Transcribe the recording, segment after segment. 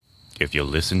If you'll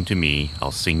listen to me, I'll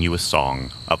sing you a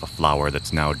song of a flower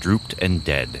that's now drooped and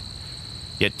dead.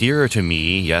 Yet dearer to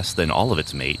me, yes, than all of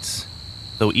its mates,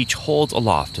 though each holds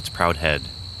aloft its proud head.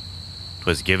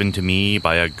 'Twas given to me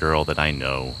by a girl that I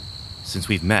know. Since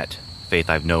we've met, faith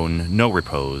I've known no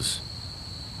repose.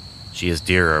 She is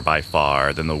dearer by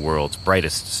far than the world's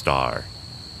brightest star,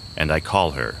 and I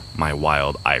call her my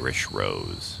wild Irish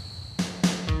rose.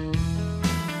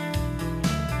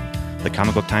 The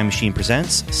Comic Book Time Machine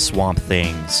presents Swamp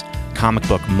Things, comic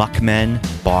book muckmen,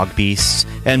 bog beasts,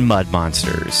 and mud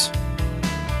monsters.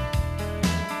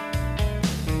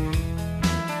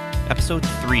 Episode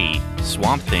 3,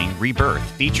 Swamp Thing Rebirth,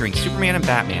 featuring Superman and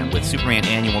Batman, with Superman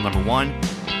Annual Number 1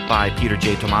 by Peter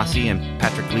J. Tomasi and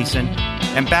Patrick Gleason,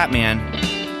 and Batman,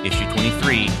 Issue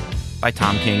 23 by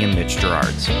Tom King and Mitch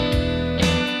Gerads.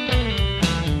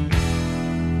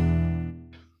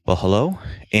 Well, hello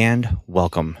and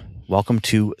welcome. Welcome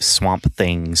to Swamp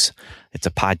Things. It's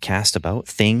a podcast about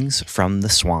things from the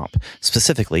swamp,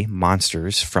 specifically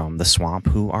monsters from the swamp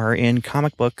who are in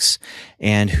comic books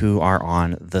and who are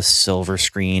on the silver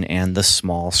screen and the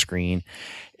small screen.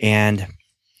 And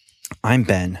I'm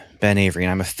Ben Avery,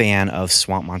 and I'm a fan of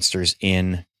swamp monsters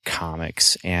in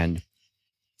comics. And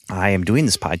I am doing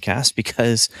this podcast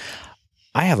because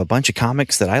I have a bunch of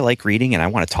comics that I like reading and I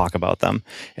want to talk about them.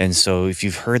 And so if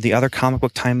you've heard the other Comic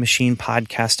Book Time Machine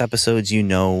podcast episodes, you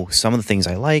know some of the things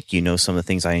I like, you know some of the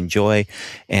things I enjoy,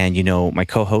 and you know my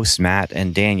co-hosts Matt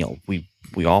and Daniel. We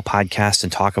all podcast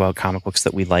and talk about comic books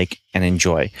that we like and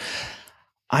enjoy.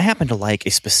 I happen to like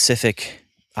a specific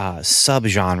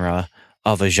subgenre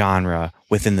of a genre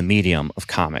within the medium of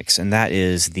comics, and that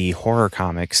is the horror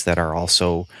comics that are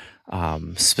also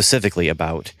specifically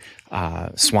about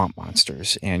swamp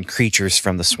monsters and creatures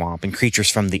from the swamp and creatures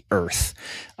from the earth,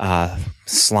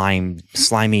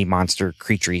 slimy monster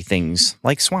creaturey things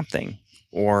like Swamp Thing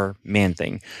or Man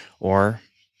Thing or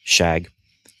Shag,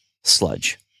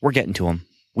 Sludge. We're getting to them.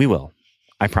 We will.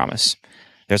 I promise.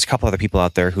 There's a couple other people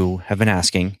out there who have been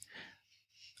asking.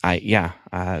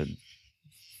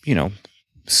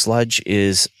 Sludge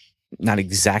is not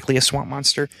exactly a swamp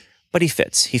monster, but he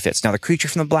fits. Now, the creature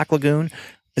from the Black Lagoon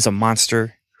is a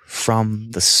monster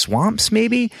from the swamps,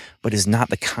 maybe, but is not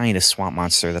the kind of swamp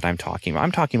monster that I'm talking about.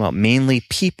 I'm talking about mainly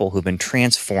people who've been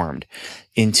transformed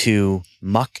into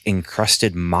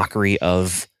muck-encrusted mockery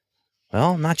of,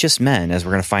 well, not just men, as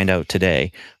we're going to find out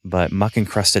today, but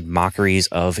muck-encrusted mockeries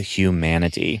of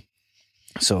humanity.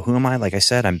 So who am I? Like I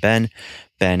said, I'm Ben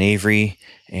Avery,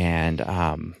 and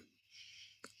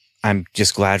I'm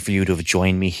just glad for you to have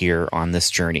joined me here on this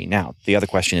journey. Now, the other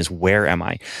question is, where am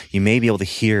I? You may be able to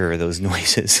hear those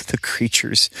noises, the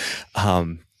creatures,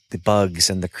 the bugs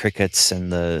and the crickets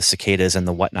and the cicadas and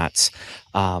the whatnots.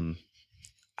 I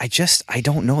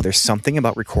don't know. There's something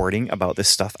about recording about this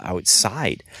stuff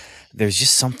outside. There's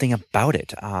just something about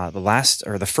it.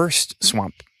 The first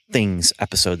Swamp Things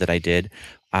episode that I did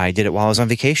it while I was on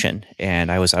vacation,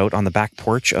 and I was out on the back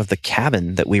porch of the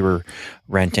cabin that we were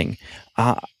renting.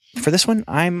 For this one,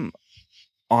 I'm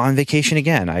on vacation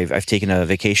again. I've taken a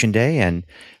vacation day, and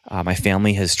my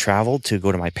family has traveled to go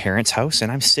to my parents' house,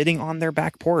 and I'm sitting on their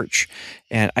back porch.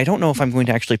 And I don't know if I'm going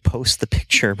to actually post the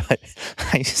picture, but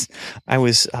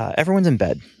everyone's in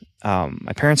bed.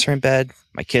 My parents are in bed.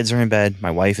 My kids are in bed.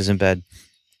 My wife is in bed.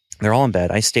 They're all in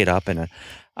bed. I stayed up, and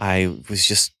it's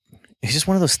just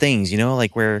one of those things,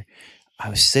 like where I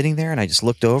was sitting there and I just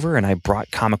looked over and I brought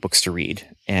comic books to read.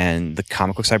 And the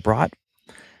comic books I brought,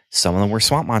 some of them were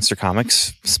Swamp Monster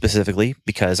comics, specifically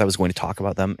because I was going to talk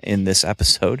about them in this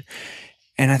episode.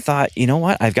 And I thought, you know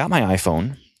what? I've got my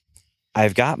iPhone.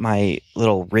 I've got my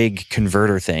little rig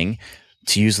converter thing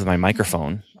to use with my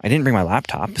microphone. I didn't bring my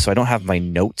laptop, so I don't have my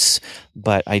notes,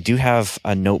 but I do have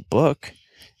a notebook,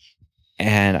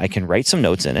 and I can write some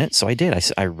notes in it. So I did.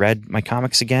 I read my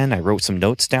comics again. I wrote some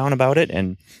notes down about it,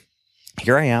 and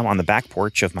here I am on the back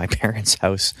porch of my parents'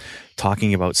 house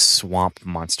talking about swamp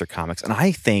monster comics. And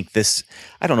I think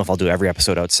I don't know if I'll do every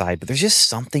episode outside, but there's just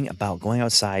something about going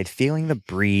outside, feeling the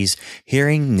breeze,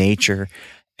 hearing nature.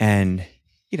 And,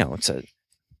 it's a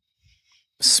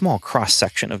small cross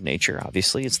section of nature,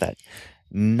 obviously. It's that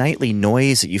nightly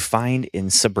noise that you find in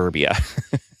suburbia.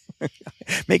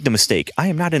 Make no mistake, I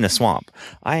am not in a swamp.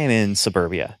 I am in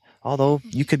suburbia. Although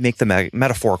you could make the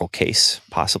metaphorical case,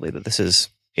 possibly, that this is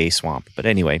a swamp. But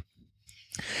anyway,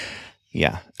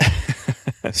 yeah.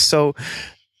 So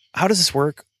how does this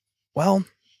work? Well,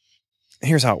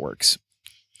 here's how it works.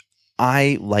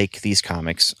 I like these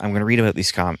comics. I'm going to read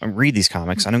these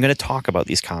comics, and I'm going to talk about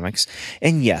these comics.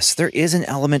 And yes, there is an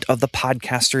element of the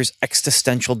podcaster's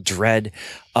existential dread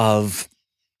of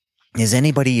is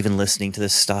anybody even listening to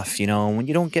this stuff? When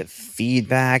you don't get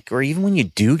feedback, or even when you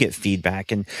do get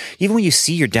feedback, and even when you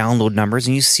see your download numbers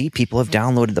and you see people have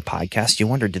downloaded the podcast, you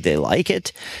wonder, did they like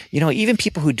it? Even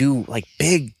people who do like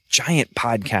big, giant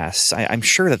podcasts, I'm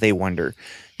sure that they wonder,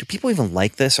 do people even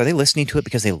like this? Are they listening to it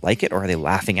because they like it, or are they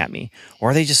laughing at me?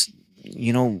 Or are they just,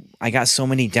 I got so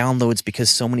many downloads because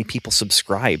so many people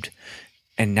subscribed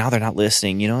and now they're not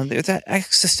listening. There's that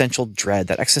existential dread,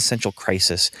 that existential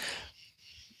crisis.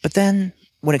 But then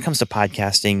when it comes to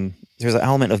podcasting, there's an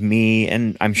element of me,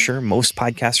 and I'm sure most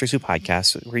podcasters who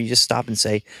podcast, where you just stop and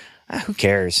say, who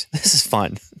cares? This is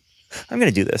fun. I'm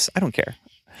going to do this. I don't care.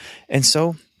 And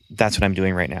so that's what I'm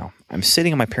doing right now. I'm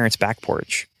sitting on my parents' back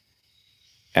porch,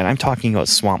 and I'm talking about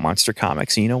Swamp Monster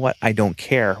comics. And you know what? I don't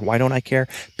care. Why don't I care?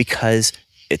 Because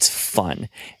it's fun.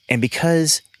 And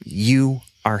because you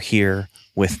are here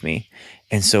with me.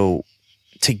 And so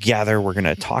together, we're going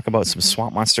to talk about some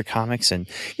Swamp Monster comics. And,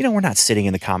 we're not sitting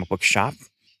in the comic book shop.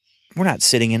 We're not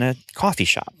sitting in a coffee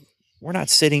shop. We're not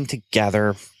sitting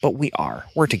together, but we are.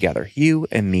 We're together, you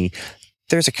and me.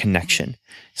 There's a connection.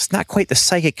 It's not quite the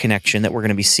psychic connection that we're going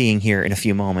to be seeing here in a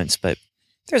few moments, but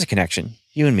there's a connection,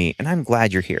 you and me, and I'm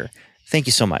glad you're here. Thank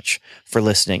you so much for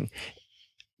listening.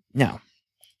 Now,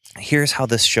 here's how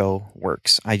this show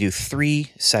works. I do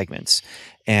 3 segments.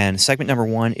 And segment number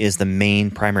 1 is the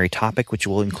main primary topic, which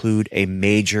will include a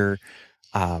major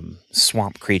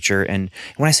swamp creature. And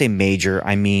when I say major,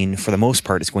 I mean, for the most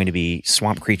part, it's going to be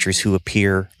swamp creatures who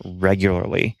appear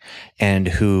regularly and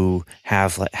who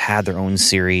have had their own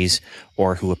series,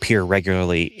 or who appear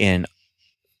regularly in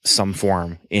some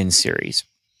form in series.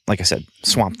 Like I said,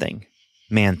 Swamp Thing,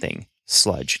 Man Thing,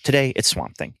 Sludge. Today, it's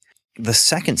Swamp Thing. The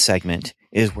second segment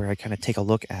is where I kind of take a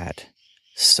look at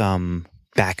some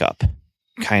backup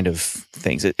kind of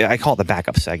things. I call it the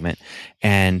backup segment.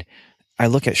 And I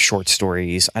look at short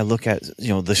stories. I look at,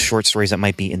 the short stories that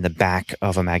might be in the back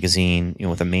of a magazine,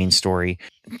 with a main story.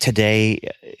 Today,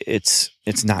 it's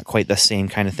not quite the same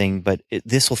kind of thing, but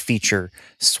this will feature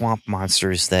swamp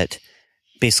monsters that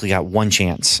basically got one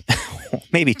chance,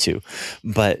 maybe 2,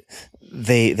 but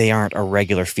they aren't a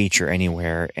regular feature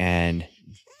anywhere. And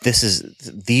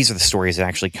these are the stories that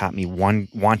actually caught me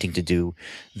wanting to do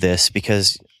this,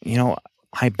 because,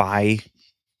 I buy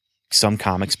some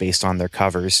comics based on their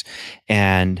covers,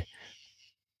 and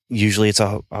usually it's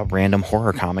a random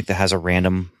horror comic that has a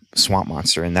random swamp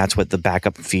monster, and that's what the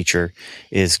backup feature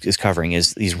is covering,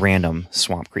 is these random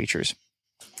swamp creatures.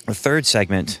 The third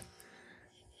segment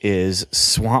is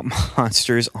swamp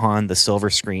monsters on the silver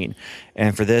screen,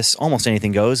 and for this, almost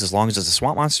anything goes as long as it's a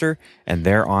swamp monster and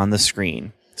they're on the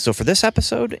screen. So for this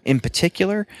episode in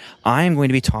particular, I'm going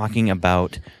to be talking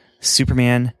about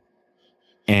Superman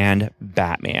and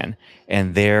Batman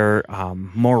and their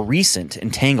more recent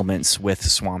entanglements with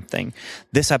Swamp Thing.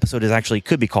 This episode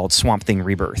could be called Swamp Thing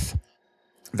Rebirth.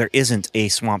 There isn't a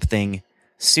Swamp Thing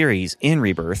series in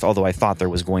Rebirth, although I thought there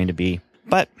was going to be,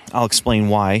 but I'll explain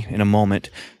why in a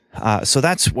moment. So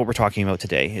that's what we're talking about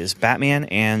today, is Batman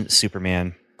and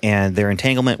Superman and their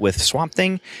entanglement with Swamp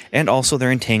Thing, and also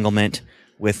their entanglement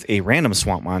with a random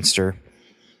swamp monster.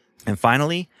 And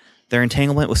finally, their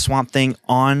entanglement with Swamp Thing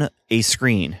on a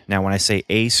screen. Now, when I say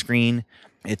a screen,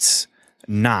 it's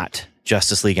not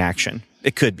Justice League Action.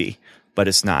 It could be, but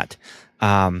it's not.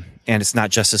 And it's not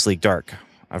Justice League Dark.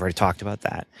 I've already talked about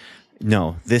that.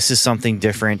 No, this is something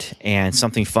different and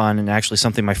something fun, and actually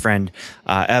something my friend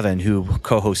Evan, who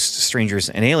co-hosts Strangers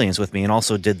and Aliens with me and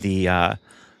also did the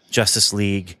Justice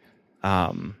League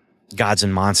Gods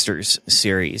and Monsters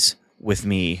series with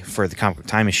me for the Comic Book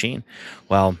Time Machine.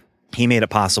 Well, he made it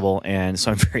possible, and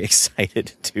so I'm very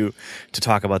excited to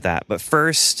talk about that. But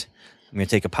first, I'm going to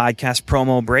take a podcast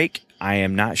promo break. I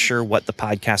am not sure what the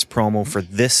podcast promo for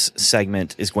this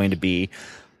segment is going to be.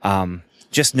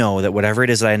 Just know that whatever it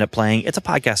is that I end up playing, it's a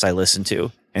podcast I listen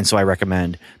to, and so I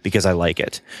recommend because I like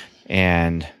it.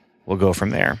 And we'll go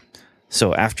from there.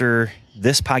 So after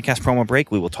this podcast promo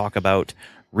break, we will talk about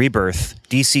Rebirth,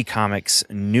 DC Comics'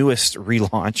 newest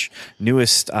relaunch,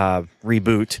 newest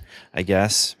reboot, I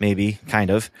guess, maybe, kind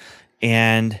of,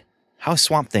 and how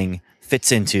Swamp Thing fits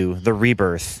into the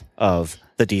rebirth of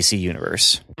the DC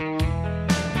Universe.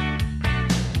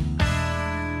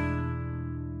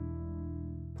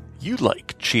 You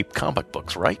like cheap comic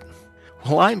books, right?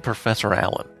 Well, I'm Professor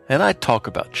Allen, and I talk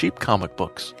about cheap comic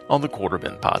books on the Quarter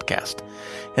Bin Podcast.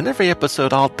 In every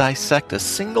episode, I'll dissect a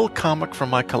single comic from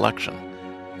my collection,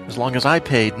 as long as I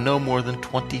paid no more than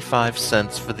 25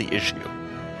 cents for the issue.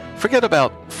 Forget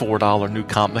about $4 new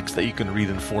comics that you can read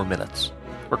in 4 minutes,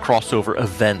 or crossover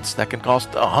events that can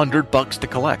cost $100 to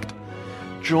collect.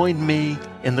 Join me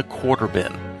in the Quarter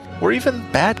Bin, where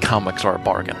even bad comics are a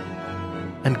bargain.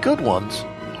 and good ones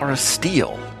are a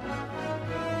steal.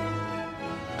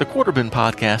 The Quarterbin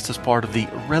Podcast is part of the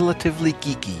Relatively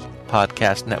Geeky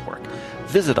Podcast Network.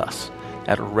 Visit us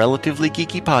at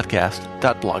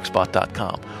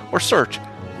relativelygeekypodcast.blogspot.com or search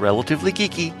Relatively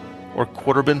Geeky or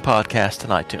Quarterbin Podcast in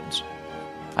iTunes.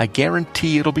 I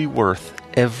guarantee it'll be worth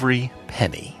every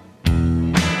penny.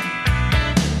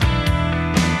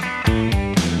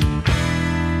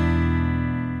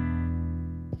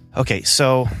 Okay,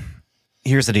 so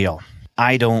here's the deal.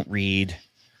 I don't read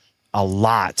a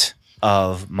lot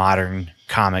of modern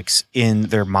comics in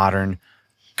their modern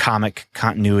comic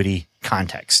continuity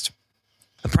context.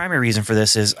 The primary reason for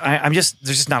this is there's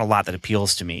just not a lot that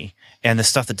appeals to me. And the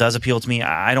stuff that does appeal to me,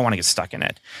 I don't want to get stuck in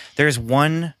it. There's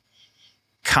one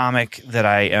comic that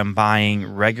I am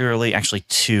buying regularly, actually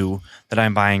two that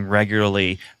I'm buying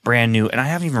regularly, brand new, and I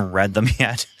haven't even read them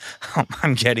yet.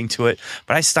 I'm getting to it.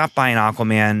 But I stopped buying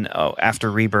Aquaman after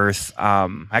Rebirth.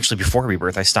 Actually, before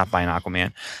Rebirth, I stopped buying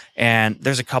Aquaman. And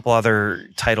there's a couple other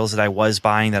titles that I was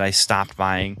buying that I stopped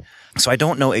buying. So I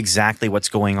don't know exactly what's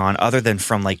going on other than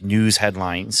from like news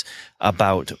headlines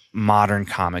about modern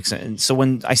comics. And so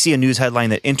when I see a news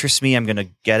headline that interests me, I'm going to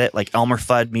get it. Like Elmer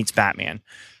Fudd meets Batman.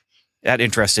 That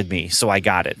interested me, so I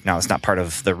got it. Now, it's not part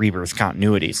of the Rebirth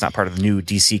continuity. It's not part of the new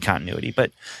DC continuity,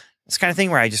 but it's the kind of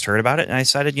thing where I just heard about it and I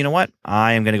decided, you know what?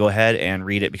 I am going to go ahead and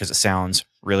read it because it sounds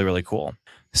really, really cool.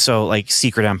 So like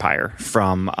Secret Empire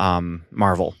from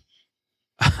Marvel.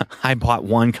 I bought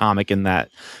one comic in that,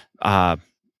 and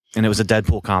it was a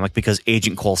Deadpool comic because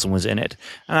Agent Coulson was in it.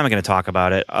 And I'm not going to talk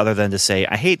about it other than to say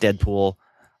I hate Deadpool.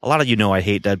 A lot of you know I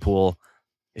hate Deadpool.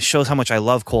 It shows how much I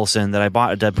love Coulson that I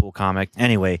bought a Deadpool comic.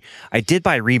 Anyway, I did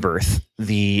buy Rebirth,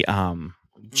 the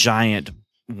giant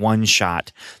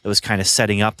one-shot that was kind of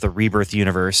setting up the Rebirth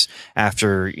universe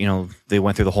after, you know, they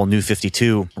went through the whole New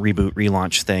 52 reboot,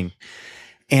 relaunch thing.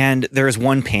 And there is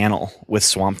one panel with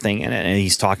Swamp Thing in it, and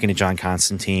he's talking to John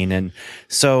Constantine. And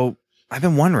so I've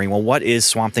been wondering, well, what is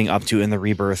Swamp Thing up to in the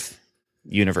Rebirth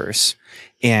universe?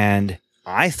 And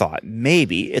I thought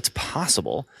maybe it's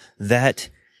possible that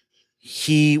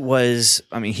he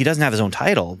doesn't have his own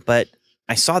title, but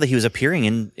I saw that he was appearing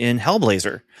in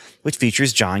Hellblazer, which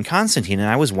features John Constantine. And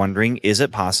I was wondering, is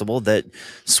it possible that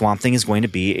Swamp Thing is going to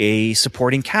be a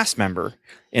supporting cast member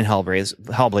in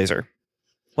Hellblazer?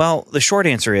 Well, the short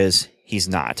answer is he's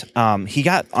not. He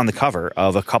got on the cover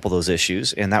of a couple of those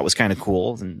issues, and that was kind of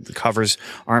cool. And the covers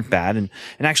aren't bad. And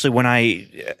actually, when I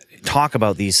talk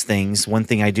about these things, one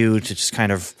thing I do to just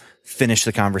kind of finish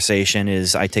the conversation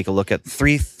is I take a look at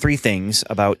three things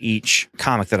about each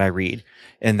comic that I read.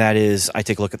 And that is, I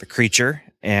take a look at the creature.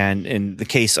 And in the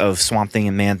case of Swamp Thing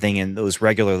and Man Thing and those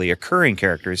regularly occurring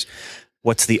characters,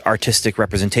 what's the artistic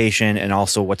representation and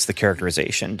also what's the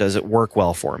characterization? Does it work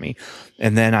well for me?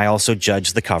 And then I also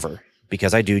judge the cover,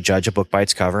 because I do judge a book by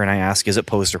its cover, and I ask, is it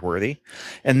poster worthy?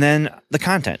 And then the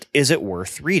content, is it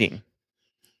worth reading?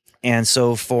 And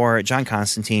so for John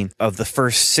Constantine, of the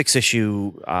first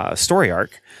 6-issue story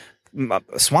arc,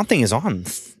 Swamp Thing is on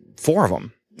 4 of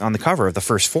them, on the cover of the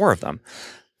first 4 of them.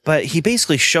 But he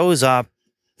basically shows up,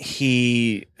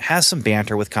 he has some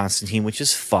banter with Constantine, which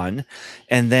is fun.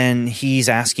 And then he's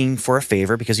asking for a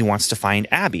favor because he wants to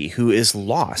find Abby, who is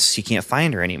lost. He can't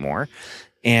find her anymore.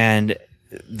 And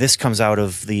this comes out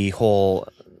of the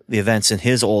events in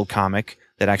his old comic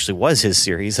that actually was his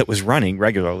series that was running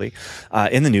regularly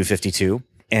in the New 52,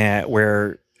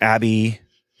 where Abby,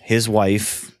 his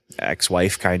wife,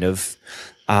 ex-wife kind of,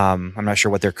 I'm not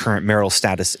sure what their current marital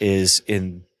status is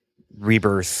in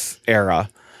Rebirth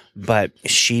era, but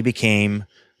she became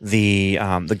the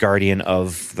guardian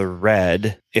of the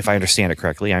Red, if I understand it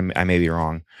correctly. I may be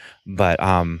wrong, but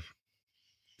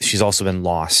she's also been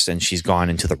lost, and she's gone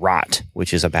into the Rot,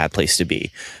 which is a bad place to be,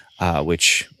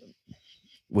 which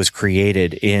was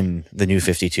created in the New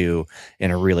 52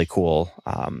 in a really cool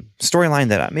storyline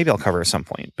that maybe I'll cover at some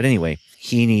point. But anyway,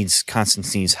 he needs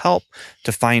Constantine's help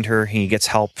to find her. He gets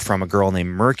help from a girl named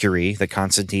Mercury that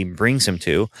Constantine brings him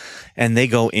to, and they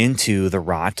go into the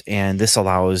Rot, and this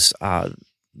allows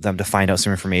them to find out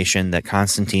some information that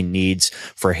Constantine needs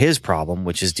for his problem,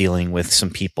 which is dealing with some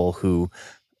people who,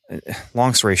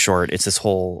 long story short, it's this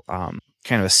whole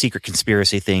kind of a secret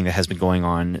conspiracy thing that has been going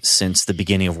on since the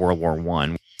beginning of World War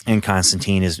I. And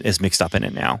Constantine is mixed up in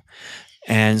it now.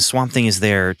 And Swamp Thing is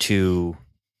there to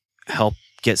help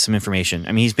get some information.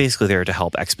 I mean, he's basically there to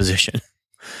help exposition.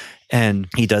 And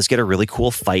he does get a really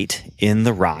cool fight in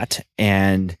the Rot.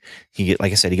 And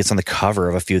like I said, he gets on the cover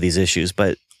of a few of these issues.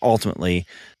 But ultimately,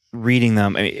 reading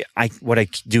them, what I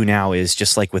do now is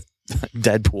just like with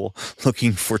Deadpool,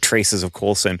 looking for traces of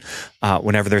Coulson.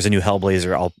 Whenever there's a new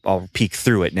Hellblazer, I'll peek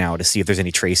through it now to see if there's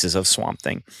any traces of Swamp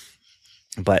Thing.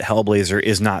 But Hellblazer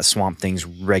is not Swamp Thing's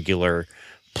regular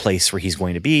place where he's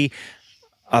going to be,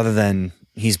 other than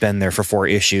he's been there for 4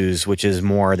 issues, which is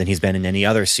more than he's been in any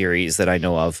other series that I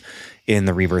know of in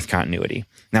the Rebirth continuity.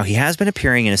 Now, he has been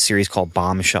appearing in a series called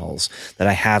Bombshells that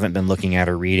I haven't been looking at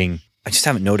or reading. I just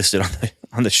haven't noticed it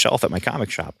on the shelf at my comic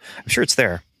shop. I'm sure it's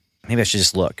there. Maybe I should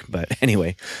just look. But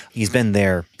anyway, he's been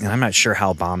there, and I'm not sure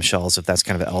how Bombshells, if that's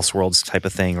kind of an Elseworlds type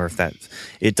of thing, or if that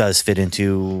it does fit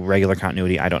into regular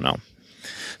continuity. I don't know.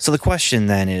 So the question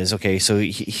then is, okay, so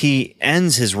he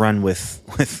ends his run with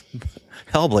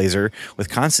Hellblazer, with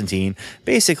Constantine.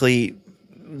 Basically,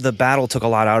 the battle took a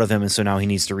lot out of him, and so now he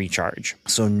needs to recharge.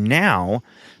 So now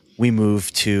we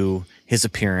move to his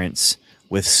appearance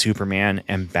with Superman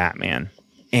and Batman.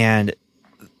 And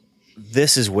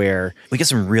this is where we get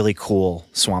some really cool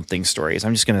Swamp Thing stories.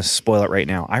 I'm just going to spoil it right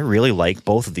now. I really like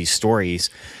both of these stories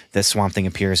that Swamp Thing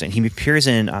appears in. He appears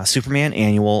in Superman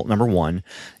Annual number 1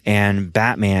 and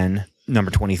Batman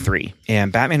number 23.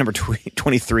 And Batman number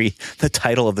 23, the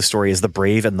title of the story is The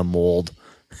Brave and the Mold,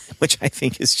 which I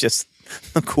think is just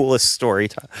the coolest story.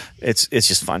 It's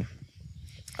just fun.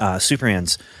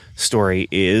 Superman's story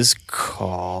is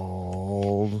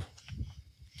called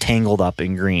Tangled Up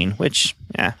in Green, which,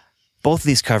 both of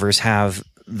these covers have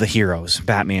the heroes,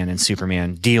 Batman and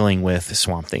Superman, dealing with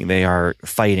Swamp Thing. They are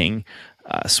fighting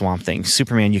Swamp Thing.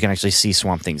 Superman, you can actually see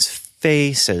Swamp Thing's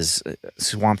face as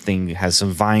Swamp Thing has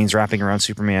some vines wrapping around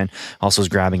Superman, also is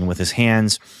grabbing him with his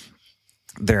hands.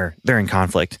 They're in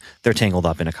conflict. They're tangled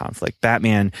up in a conflict.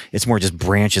 Batman, it's more just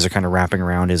branches are kind of wrapping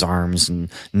around his arms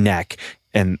and neck,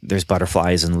 and there's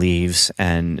butterflies and leaves,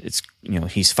 and it's,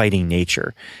 he's fighting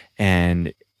nature.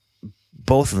 And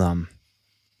both of them,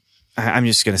 I'm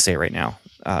just going to say it right now,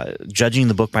 judging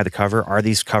the book by the cover, are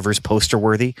these covers poster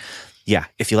worthy? Yeah.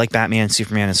 If you like Batman,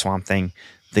 Superman, and Swamp Thing,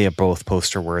 they are both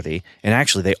poster worthy. And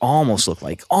actually they almost look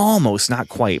like, not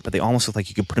quite, but they almost look like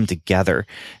you could put them together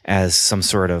as some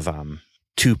sort of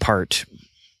 2-part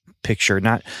picture.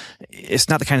 It's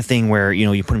not the kind of thing where,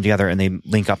 you put them together and they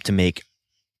link up to make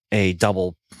a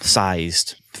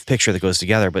double-sized picture that goes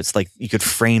together, but it's like you could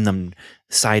frame them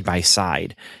side by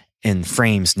side in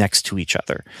frames next to each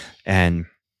other, and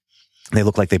they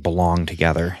look like they belong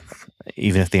together,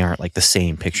 even if they aren't like the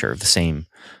same picture of the same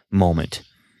moment.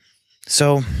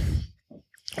 So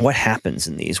what happens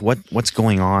in these? What's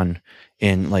going on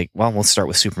in, let's start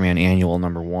with Superman Annual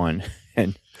number 1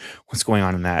 and what's going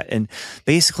on in that. And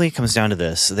basically it comes down to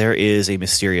this. There is a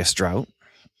mysterious drought,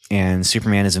 and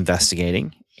Superman is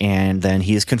investigating, and then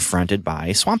he is confronted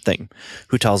by Swamp Thing,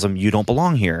 who tells him, you don't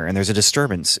belong here, and there's a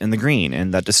disturbance in the green.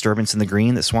 And that disturbance in the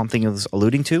green that Swamp Thing is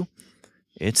alluding to,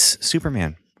 it's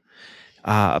Superman.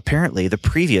 Apparently, the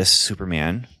previous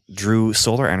Superman drew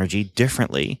solar energy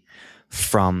differently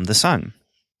from the sun.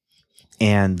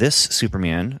 And this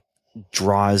Superman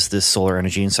draws this solar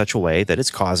energy in such a way that it's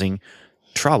causing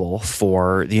trouble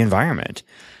for the environment.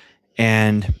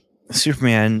 And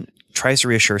Superman tries to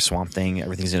reassure Swamp Thing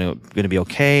everything's going to be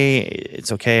okay.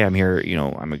 It's okay. I'm here.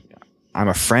 I'm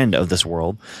a friend of this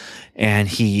world. And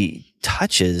he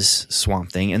touches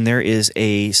Swamp Thing, and there is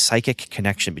a psychic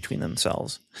connection between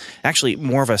themselves. Actually,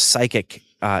 more of a psychic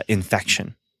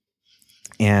infection.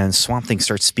 And Swamp Thing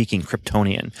starts speaking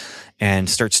Kryptonian and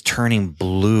starts turning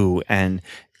blue. And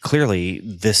clearly,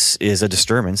 this is a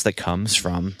disturbance that comes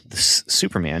from this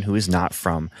Superman who is not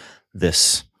from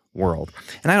this world.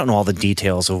 And I don't know all the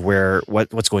details of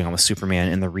what's going on with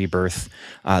Superman in the Rebirth.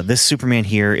 This Superman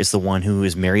here is the one who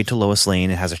is married to Lois Lane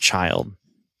and has a child.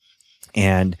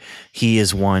 And he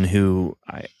is one who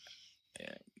I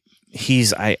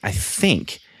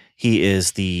think he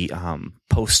is the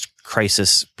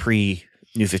post-crisis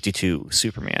pre-New 52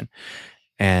 Superman.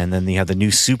 And then you have the new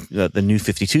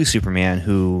 52 Superman,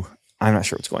 who I'm not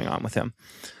sure what's going on with him.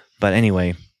 But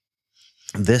anyway,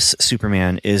 this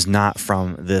Superman is not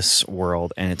from this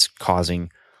world, and it's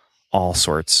causing all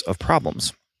sorts of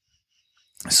problems.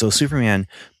 So Superman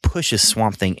pushes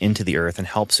Swamp Thing into the earth and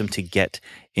helps him to get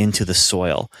into the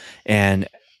soil. And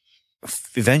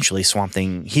eventually Swamp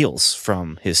Thing heals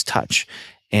from his touch.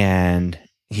 And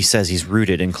he says he's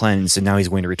rooted and cleansed, and now he's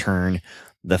going to return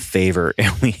the favor.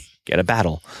 And we get a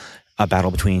battle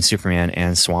between Superman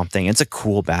and Swamp Thing. It's a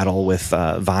cool battle with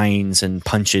vines and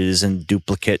punches and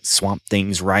duplicate Swamp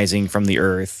Things rising from the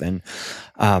earth. And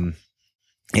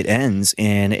it ends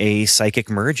in a psychic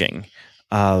merging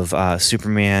of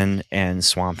Superman and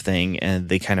Swamp Thing, and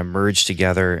they kind of merge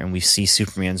together, and we see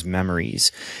Superman's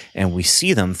memories, and we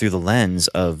see them through the lens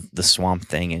of the Swamp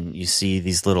Thing. And you see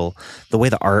these the way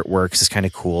the art works is kind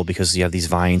of cool, because you have these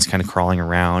vines kind of crawling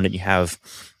around, and you have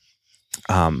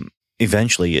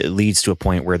eventually it leads to a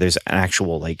point where there's an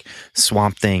actual, like,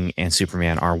 Swamp Thing and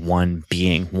Superman are one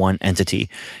being, one entity,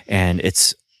 and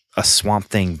it's a Swamp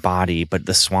Thing body, but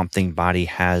the Swamp Thing body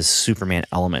has Superman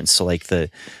elements. So, like, the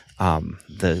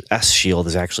S shield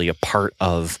is actually a part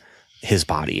of his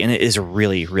body, and it is a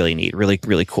really, really neat, really,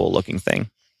 really cool looking thing.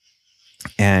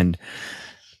 And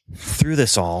through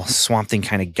this all, Swamp Thing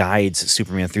kind of guides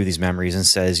Superman through these memories and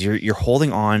says, you're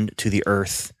holding on to the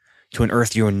Earth, to an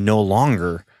Earth you're no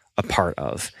longer a part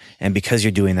of, and because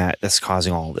you're doing that, that's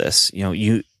causing all this.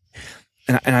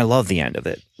 And I love the end of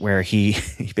it, where he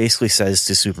basically says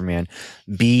to Superman,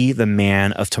 be the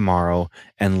man of tomorrow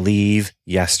and leave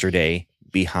yesterday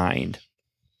behind.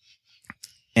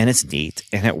 And it's neat,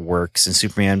 and it works, and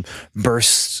Superman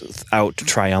bursts out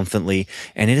triumphantly,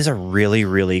 and it is a really,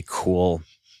 really cool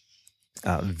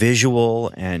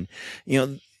visual. And,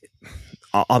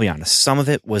 I'll be honest, some of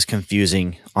it was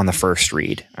confusing on the first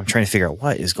read. I'm trying to figure out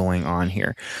what is going on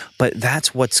here. But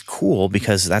that's what's cool,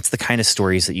 because that's the kind of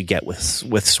stories that you get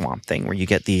with Swamp Thing, where you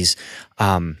get these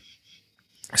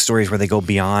stories where they go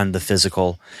beyond the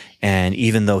physical. And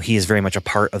even though he is very much a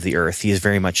part of the Earth, he is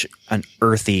very much an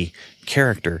earthy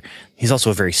character, he's also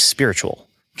a very spiritual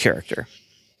character.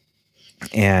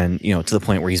 And, to the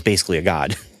point where he's basically a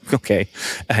god. Okay.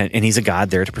 And he's a god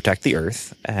there to protect the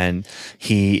Earth. And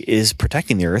he is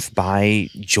protecting the Earth by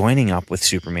joining up with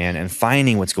Superman and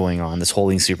finding what's going on, that's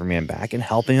holding Superman back, and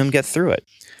helping him get through it.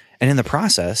 And in the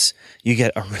process, you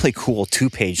get a really cool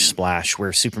 2-page splash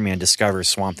where Superman discovers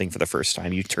Swamp Thing for the first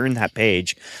time. You turn that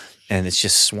page, and it's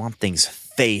just Swamp Thing's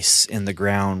face in the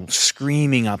ground,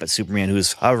 screaming up at Superman, who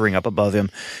is hovering up above him,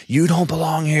 "You don't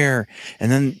belong here."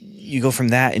 And then you go from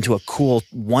that into a cool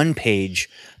 1-page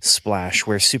splash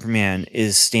where Superman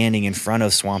is standing in front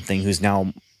of Swamp Thing, who's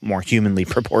now more humanly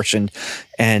proportioned,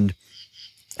 and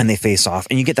they face off.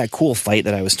 And you get that cool fight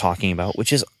that I was talking about,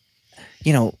 which is,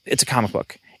 it's a comic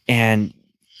book. And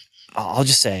I'll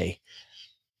just say,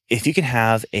 if you can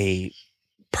have a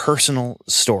personal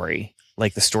story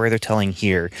like the story they're telling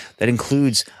here that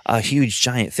includes a huge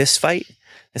giant fist fight,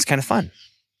 it's kind of fun.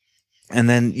 And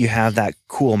then you have that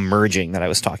cool merging that I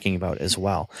was talking about as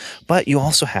well. But you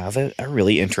also have a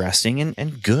really interesting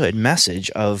and good message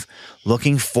of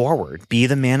looking forward. Be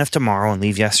the man of tomorrow and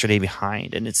leave yesterday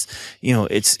behind. And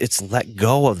it's let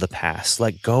go of the past.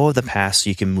 Let go of the past so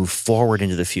you can move forward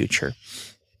into the future.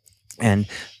 And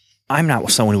I'm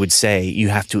not someone who would say you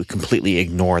have to completely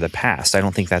ignore the past. I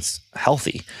don't think that's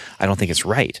healthy. I don't think it's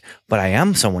right. But I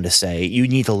am someone to say you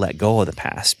need to let go of the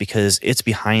past because it's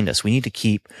behind us. We need to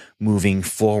keep moving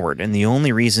forward. And the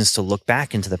only reasons to look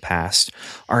back into the past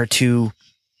are to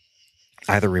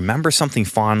either remember something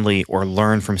fondly or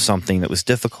learn from something that was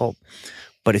difficult.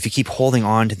 But if you keep holding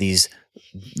on to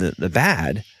the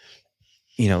bad,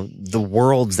 the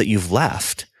worlds that you've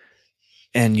left,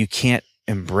 and you can't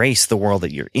embrace the world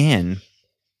that you're in,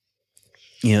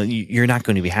 you're not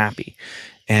going to be happy.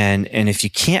 And if you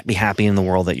can't be happy in the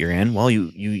world that you're in, well,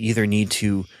 you either need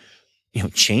to,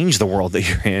 change the world that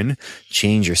you're in,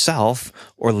 change yourself,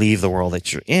 or leave the world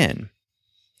that you're in.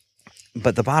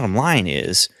 But the bottom line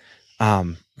is,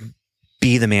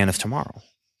 be the man of tomorrow,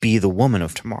 be the woman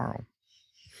of tomorrow.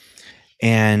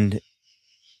 And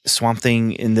Swamp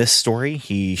Thing in this story,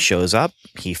 he shows up,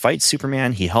 he fights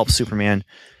Superman, he helps Superman,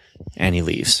 and he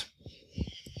leaves.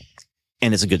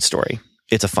 And it's a good story.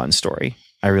 It's a fun story.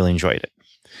 I really enjoyed it.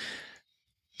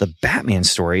 The Batman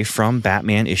story from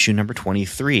Batman issue number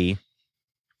 23.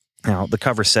 Now, the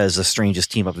cover says the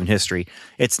strangest team up in history.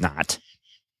 It's not.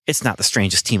 It's not the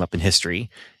strangest team up in history.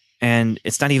 And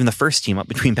it's not even the first team up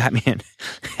between Batman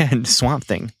and Swamp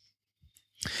Thing.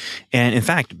 And in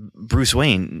fact, Bruce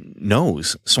Wayne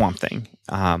knows Swamp Thing,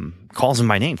 calls him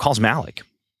by name, calls him Alec.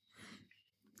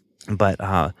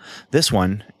 But this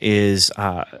one is,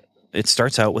 it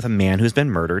starts out with a man who's been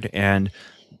murdered, and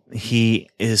he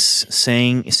is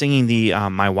singing the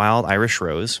My Wild Irish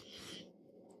Rose.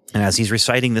 And as he's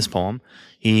reciting this poem,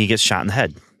 he gets shot in the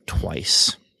head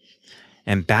twice.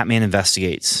 And Batman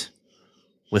investigates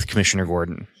with Commissioner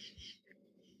Gordon.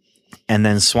 And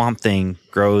then Swamp Thing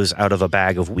grows out of a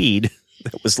bag of weed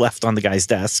that was left on the guy's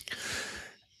desk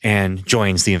and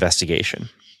joins the investigation.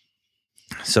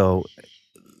 So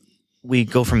we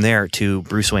go from there to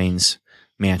Bruce Wayne's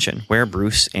mansion, where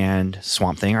Bruce and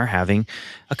Swamp Thing are having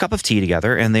a cup of tea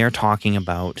together, and they are talking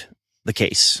about the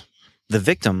case. The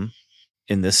victim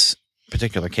in this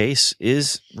particular case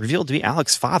is revealed to be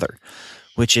Alec's father,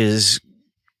 which is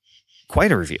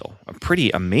quite a reveal, a pretty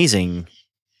amazing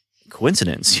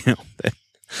coincidence, that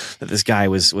this guy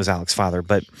was Alec's father,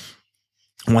 but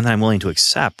one that I'm willing to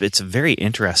accept. It's a very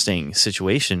interesting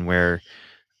situation where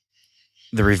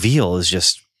the reveal is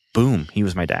just, boom, he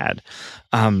was my dad.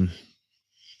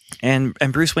 And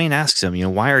Bruce Wayne asks him,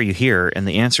 why are you here? And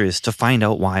the answer is to find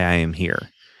out why I am here.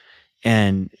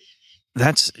 And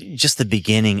that's just the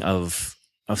beginning of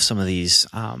some of these.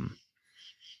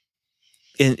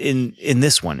 In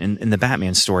this one, in the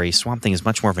Batman story, Swamp Thing is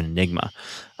much more of an enigma.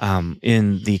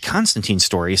 In the Constantine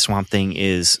story, Swamp Thing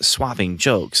is swapping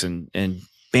jokes and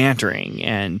bantering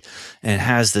and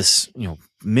has this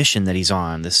mission that he's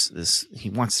on. This he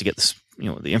wants to get this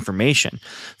the information.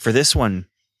 For this one,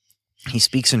 he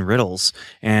speaks in riddles,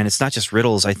 and it's not just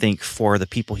riddles, I think, for the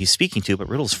people he's speaking to, but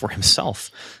riddles for himself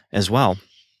as well.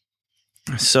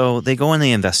 So they go and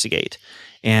they investigate,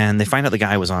 and they find out the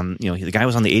guy was on, the guy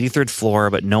was on the 83rd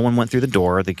floor, but no one went through the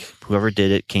door. Whoever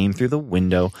did it came through the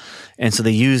window. And so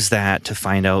they use that to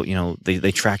find out,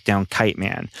 they track down Kite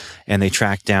Man, and they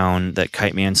track down that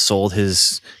Kite Man sold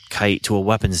his kite to a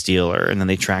weapons dealer. And then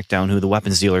they track down who the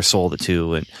weapons dealer sold it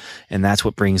to. And that's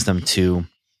what brings them to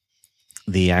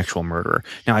the actual murderer.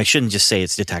 Now, I shouldn't just say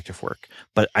it's detective work,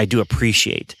 but I do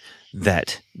appreciate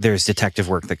that there's detective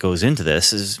work that goes into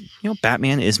this. Is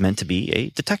Batman is meant to be a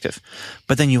detective,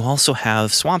 but then you also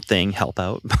have Swamp Thing help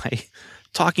out by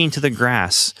talking to the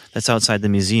grass that's outside the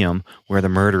museum where the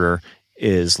murderer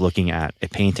is looking at a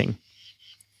painting.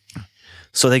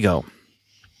 So they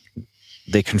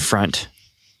confront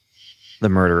the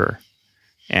murderer.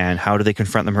 And how do they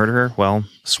confront the murderer? Well,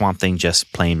 Swamp Thing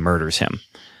just plain murders him,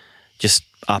 just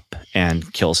up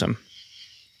and kills him.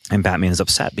 And Batman is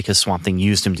upset because Swamp Thing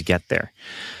used him to get there.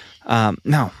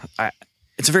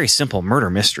 It's a very simple murder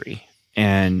mystery.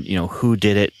 And, who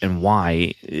did it and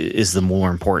why is the more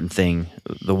important thing.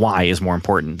 The why is more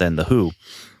important than the who.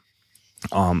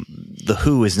 The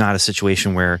who is not a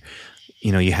situation where,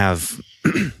 you have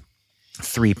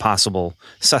three possible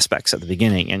suspects at the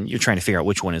beginning and you're trying to figure out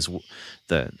which one is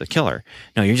the killer.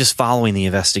 No, you're just following the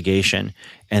investigation.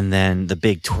 And then the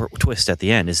big twist at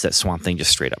the end is that Swamp Thing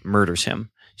just straight up murders him.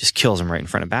 Just kills him right in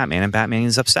front of Batman, and Batman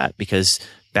is upset because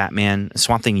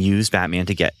Swamp Thing used Batman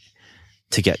to get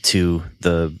to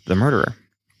the murderer.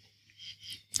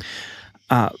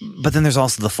 But then there's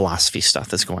also the philosophy stuff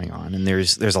that's going on, and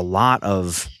there's a lot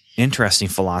of interesting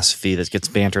philosophy that gets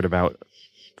bantered about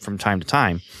from time to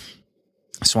time.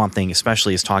 Swamp Thing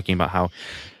especially is talking about how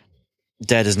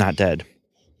dead is not dead,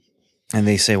 and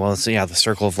they say, well, it's the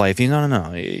circle of life.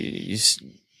 No.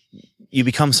 You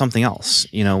become something else.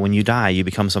 When you die, you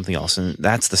become something else. And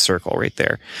that's the circle right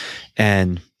there.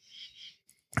 And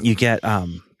you get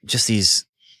just these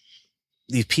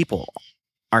people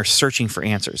are searching for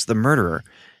answers. The murderer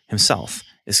himself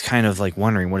is kind of like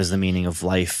wondering, what is the meaning of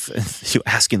life?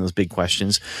 Asking those big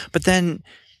questions. But then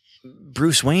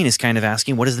Bruce Wayne is kind of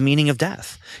asking, what is the meaning of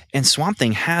death? And Swamp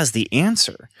Thing has the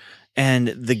answer. And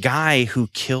the guy who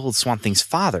killed Swamp Thing's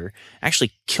father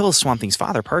actually kills Swamp Thing's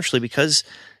father partially because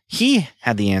he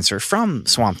had the answer from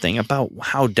Swamp Thing about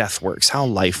how death works, how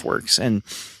life works.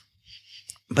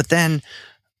 But then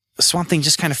Swamp Thing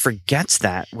just kind of forgets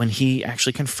that when he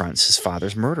actually confronts his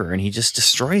father's murderer, and he just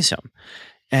destroys him.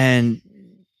 And,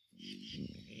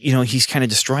 he's kind of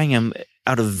destroying him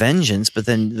out of vengeance. But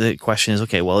then the question is,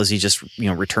 okay, well, is he just,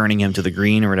 returning him to the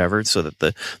Green or whatever so that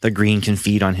the Green can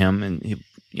feed on him and,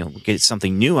 get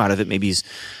something new out of it? Maybe he's,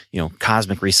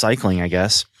 cosmic recycling, I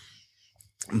guess.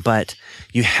 But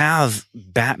you have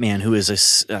Batman, who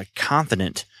is a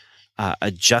confident,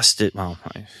 adjusted. Well,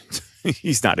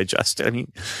 he's not adjusted. I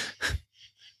mean,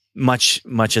 much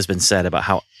has been said about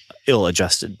how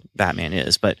ill-adjusted Batman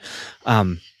is. But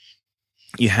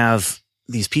you have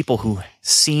these people who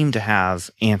seem to have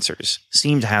answers,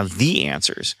 seem to have the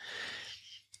answers,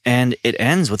 and it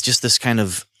ends with just this kind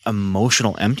of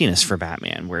emotional emptiness for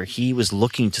Batman, where he was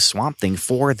looking to Swamp Thing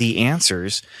for the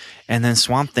answers, and then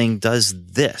Swamp Thing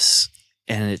does this,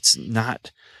 and it's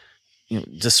not,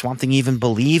 does Swamp Thing even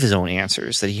believe his own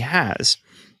answers that he has?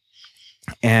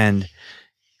 And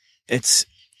it's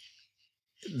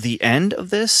the end of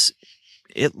this,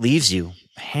 it leaves you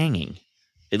hanging.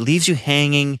 It leaves you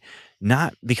hanging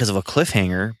not because of a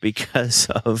cliffhanger, because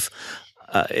of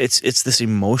it's this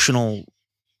emotional,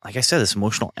 like I said, this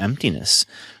emotional emptiness,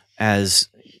 as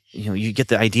you get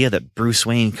the idea that Bruce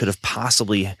Wayne could have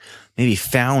possibly maybe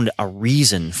found a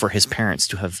reason for his parents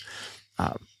to have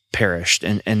perished,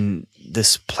 and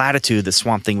this platitude that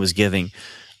Swamp Thing was giving,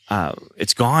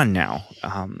 it's gone now.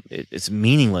 It's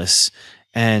meaningless,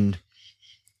 and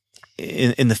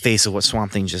in the face of what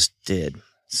Swamp Thing just did.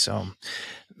 So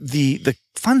the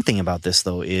fun thing about this,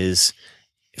 though, is,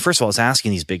 first of all, it's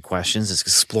asking these big questions, it's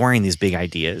exploring these big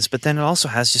ideas, but then it also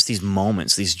has just these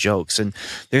moments, these jokes. And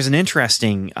there's an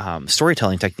interesting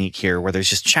storytelling technique here where there's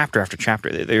just chapter after chapter.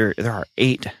 There are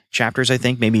 8 chapters, I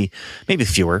think, maybe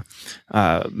fewer.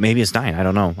 Maybe it's 9. I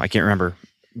don't know. I can't remember.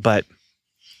 But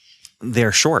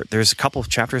they're short. There's a couple of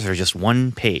chapters that are just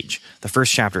 1 page. The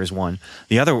first chapter is 1.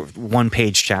 The other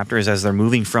 1-page chapter is as they're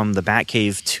moving from the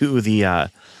Batcave to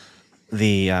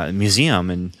the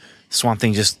museum, and Swamp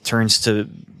Thing just turns to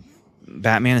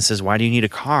Batman and says, "Why do you need a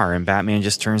car?" And Batman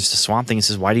just turns to Swamp Thing and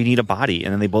says, "Why do you need a body?"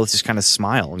 And then they both just kind of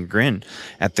smile and grin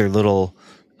at their little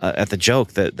at the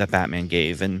joke that Batman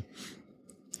gave. And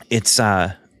it's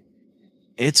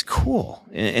cool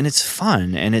and it's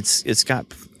fun and it's got,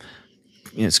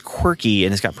 it's quirky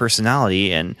and it's got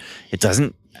personality, and it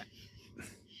doesn't,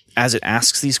 as it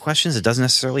asks these questions, it doesn't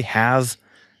necessarily have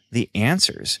the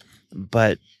answers,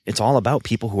 but it's all about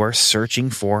people who are searching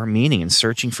for meaning and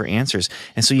searching for answers.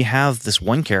 And so you have this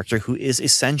one character who is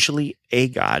essentially a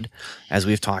god, as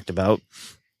we've talked about,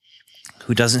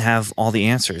 who doesn't have all the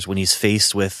answers when he's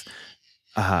faced with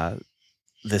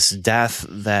this death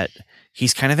that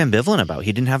he's kind of ambivalent about.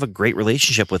 He didn't have a great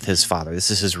relationship with his father.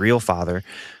 This is his real father,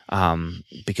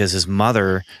 because his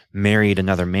mother married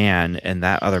another man, and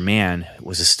that other man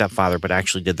was his stepfather, but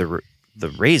actually did the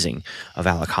raising of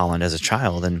Alec Holland as a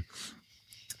child. And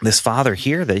this father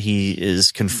here that he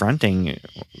is confronting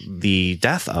the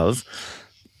death of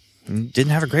didn't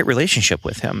have a great relationship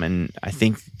with him. And I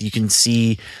think you can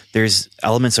see there's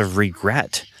elements of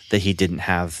regret that he didn't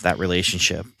have that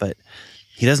relationship, but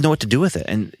he doesn't know what to do with it.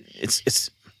 And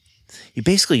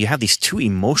you have these 2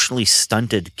 emotionally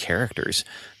stunted characters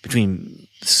between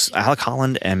Alec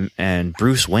Holland and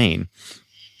Bruce Wayne,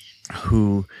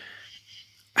 who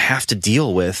have to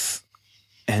deal with,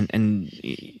 and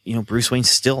Bruce Wayne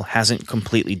still hasn't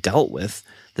completely dealt with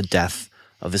the death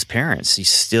of his parents. He's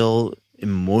still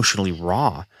emotionally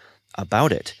raw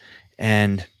about it.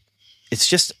 And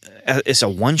it's a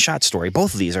one-shot story.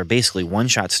 Both of these are basically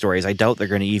one-shot stories. I doubt they're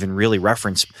going to even really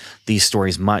reference these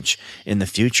stories much in the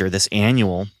future. This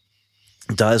annual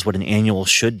does what an annual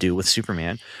should do with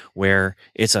Superman, where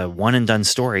it's a one-and-done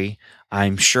story.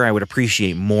 I'm sure I would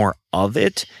appreciate more of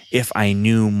it if I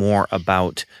knew more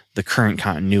about the current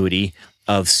continuity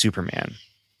of Superman.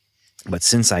 But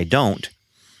since I don't,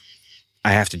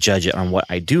 I have to judge it on what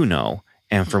I do know.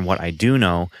 And from what I do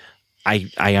know,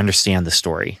 I understand the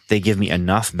story. They give me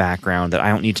enough background that I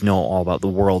don't need to know all about the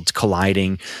worlds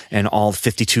colliding and all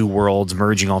 52 worlds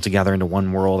merging all together into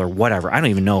one world or whatever. I don't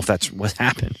even know if that's what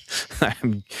happened.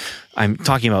 I'm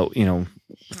talking about,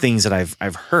 things that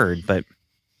I've heard, but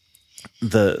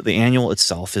the annual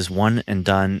itself is one and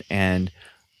done, and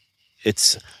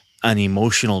it's an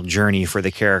emotional journey for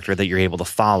the character that you're able to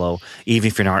follow,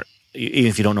 even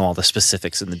if you don't know all the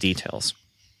specifics and the details.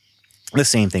 The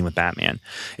same thing with Batman.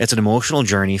 It's an emotional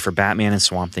journey for Batman and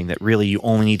Swamp Thing that really you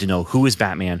only need to know who is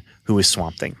Batman, who is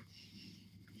Swamp Thing.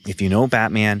 If you know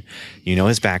Batman, you know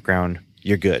his background,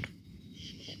 you're good.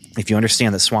 If you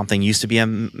understand that Swamp Thing used to be a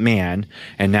man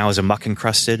and now is a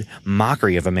muck-encrusted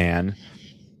mockery of a man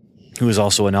who is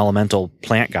also an elemental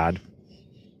plant god,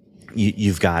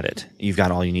 you've got it. You've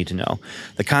got all you need to know.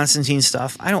 The Constantine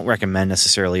stuff, I don't recommend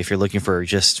necessarily if you're looking for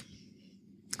just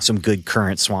some good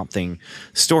current Swamp Thing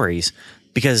stories,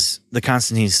 because the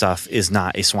Constantine stuff is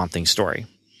not a Swamp Thing story.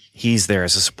 He's there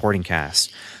as a supporting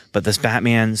cast. But this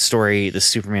Batman story, this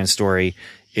Superman story,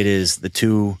 it is the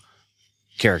 2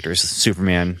 characters,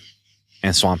 Superman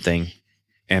and Swamp Thing,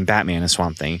 and Batman and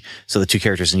Swamp Thing. So the 2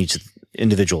 characters in each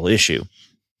individual issue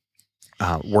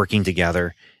working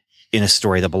together in a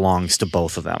story that belongs to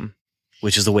both of them,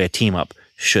 which is the way a team-up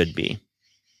should be.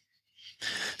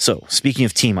 So, speaking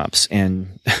of team-ups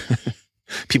and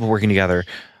people working together,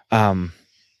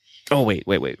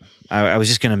 wait. I was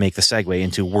just going to make the segue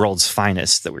into World's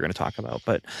Finest that we're going to talk about.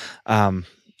 But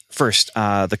first,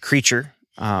 the creature.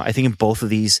 I think in both of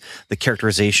these, the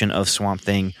characterization of Swamp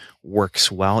Thing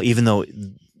works well, even though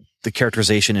the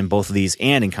characterization in both of these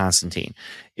and in Constantine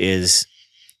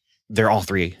they're all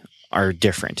 3 are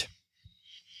different.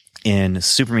 In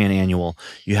Superman Annual,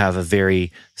 you have a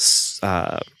very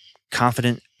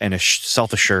confident and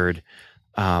self-assured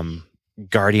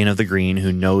guardian of the green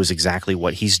who knows exactly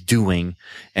what he's doing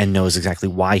and knows exactly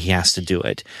why he has to do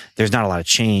it. There's not a lot of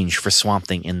change for Swamp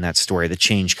Thing in that story. The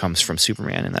change comes from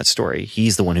Superman in that story.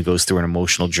 He's the one who goes through an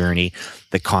emotional journey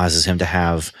that causes him to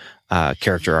have a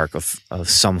character arc of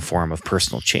some form of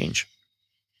personal change.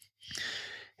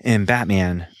 In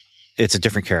Batman, it's a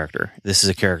different character. This is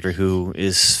a character who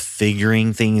is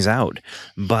figuring things out,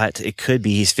 but it could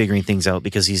be he's figuring things out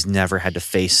because he's never had to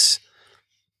face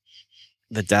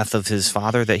the death of his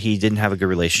father that he didn't have a good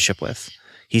relationship with.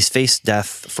 He's faced death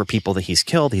for people that he's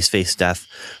killed. He's faced death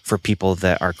for people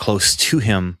that are close to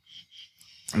him.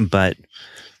 But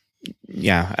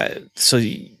yeah, so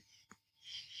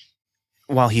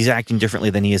while he's acting differently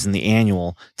than he is in the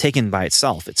annual, taken by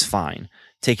itself, it's fine.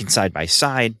 Taken side by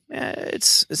side,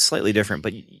 it's slightly different.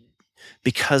 But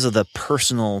because of the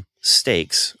personal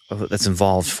stakes that's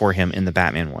involved for him in the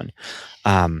Batman one,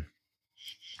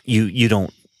 you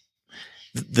don't.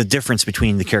 The difference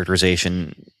between the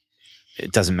characterization,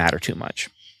 it doesn't matter too much.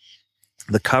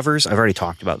 The covers, I've already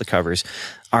talked about the covers.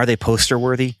 Are they poster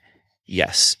worthy?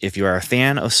 Yes. If you are a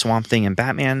fan of Swamp Thing and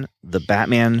Batman, the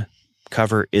Batman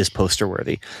cover is poster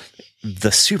worthy.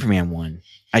 The Superman one,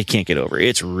 I can't get over.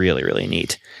 It's really, really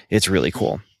neat. It's really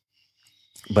cool.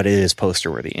 But it is poster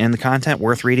worthy. And the content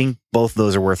worth reading, both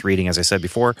those are worth reading, as I said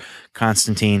before.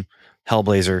 Constantine,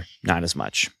 Hellblazer, not as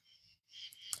much.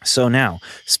 So now,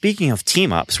 speaking of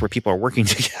team ups where people are working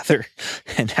together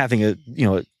and having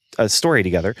a story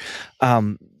together,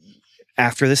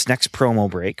 after this next promo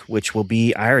break, which will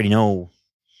be, I know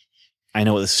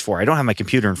what this is for. I don't have my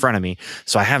computer in front of me,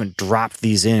 so I haven't dropped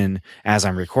these in as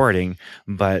I'm recording,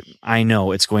 but I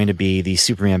know it's going to be the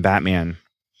Superman Batman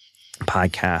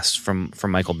podcast from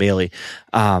Michael Bailey.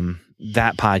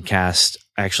 That podcast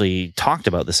actually talked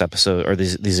about this episode, or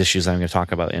these issues that I'm going to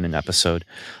talk about in an episode.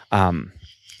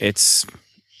 It's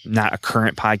not a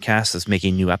current podcast that's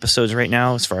making new episodes right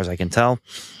now, as far as I can tell.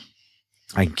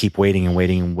 I can keep waiting and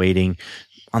waiting and waiting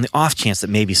on the off chance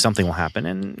that maybe something will happen.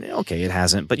 And okay, it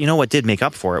hasn't. But you know what did make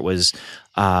up for it was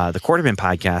the Quarterbin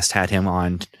podcast had him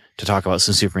on to talk about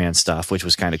some Superman stuff, which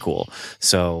was kind of cool.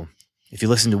 So if you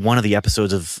listen to one of the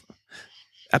episodes of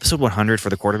episode 100 for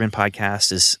the Quarterbin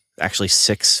podcast is actually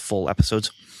 6 full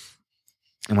episodes.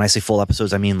 And when I say full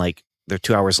episodes, I mean like they're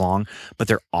 2 hours long, but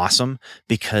they're awesome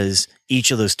because each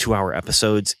of those 2-hour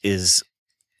episodes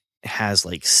has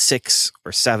like 6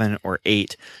 or 7 or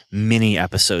 8 mini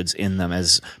episodes in them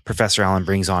as Professor Allen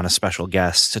brings on a special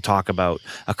guest to talk about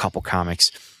a couple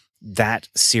comics. That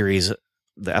series,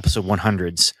 the episode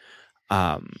 100s,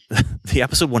 the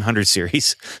episode 100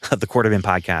 series of the Quarterbin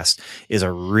podcast is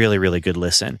a really, really good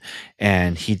listen,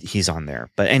 and he's on there.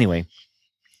 But anyway,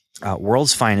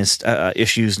 World's Finest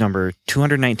issues number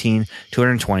 219,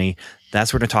 220.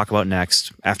 That's what we're going to talk about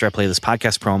next after I play this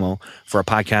podcast promo for a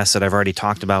podcast that I've already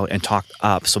talked about and talked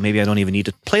up. So maybe I don't even need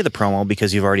to play the promo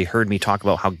because you've already heard me talk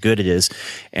about how good it is.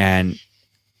 And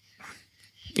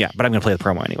yeah, but I'm going to play the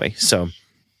promo anyway. So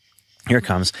here it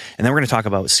comes. And then we're going to talk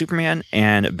about Superman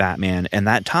and Batman and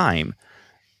that time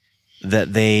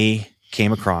that they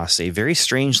came across a very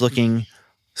strange looking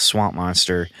swamp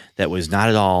monster that was not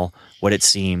at all what it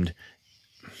seemed.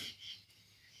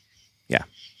 Yeah.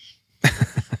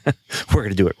 We're going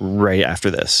to do it right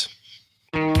after this.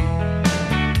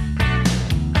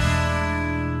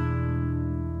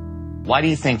 Why do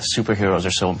you think superheroes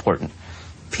are so important?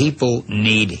 People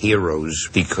need heroes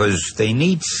because they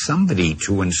need somebody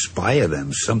to inspire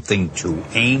them, something to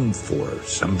aim for,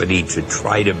 somebody to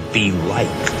try to be like.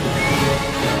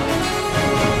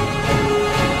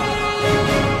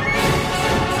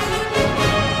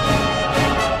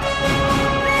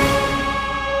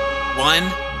 One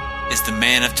is the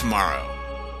Man of Tomorrow,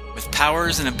 with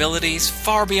powers and abilities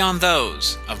far beyond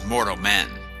those of mortal men.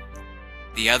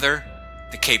 The other,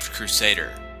 the Caped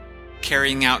Crusader,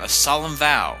 carrying out a solemn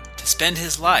vow to spend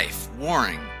his life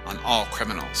warring on all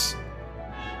criminals.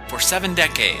 For 7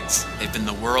 decades, they've been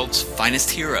the world's finest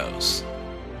heroes.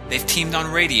 They've teamed on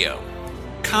radio,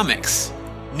 comics,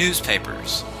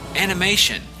 newspapers,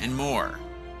 animation, and more.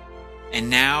 And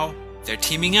now, they're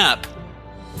teaming up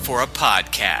for a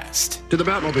podcast. To the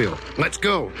Batmobile. Let's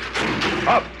go.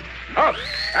 Up,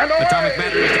 and away! Atomic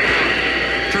batteries to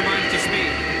power. Turbines to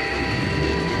speed.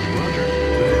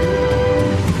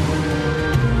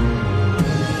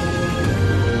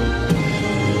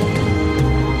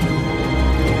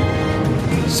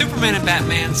 Superman and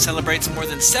Batman celebrates more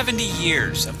than 70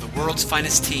 years of the world's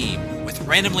finest team, with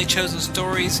randomly chosen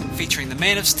stories featuring the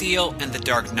Man of Steel and the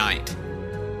Dark Knight.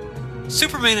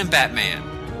 Superman and Batman,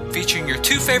 featuring your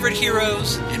 2 favorite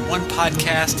heroes in one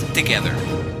podcast together.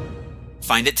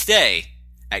 Find it today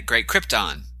at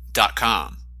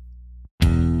GreatKrypton.com.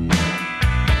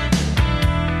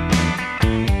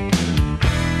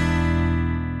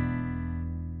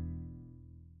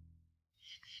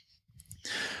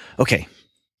 Okay.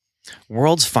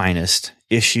 World's Finest,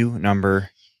 issue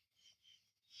number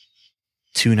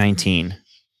 219.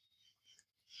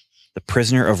 The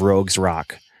Prisoner of Rogues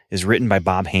Rock. is written by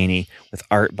Bob Haney with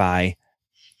art by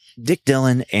Dick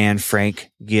Dillon and Frank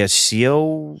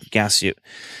Gassio,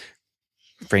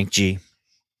 Frank G.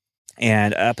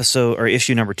 And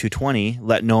issue number 220,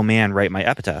 Let No Man Write My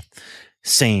Epitaph.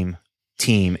 Same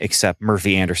team, except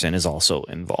Murphy Anderson is also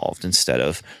involved instead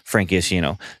of Frank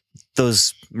Gassio.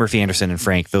 Those Murphy Anderson and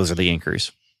Frank, those are the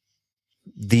inkers.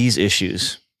 These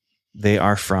issues, they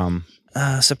are from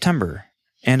September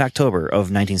and October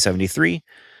of 1973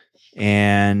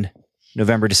 and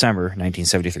November, December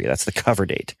 1973. That's the cover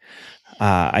date.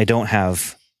 I don't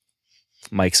have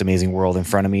Mike's Amazing World in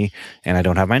front of me, and I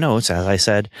don't have my notes, as I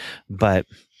said, but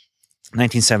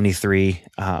 1973,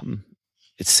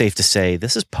 it's safe to say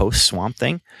this is post Swamp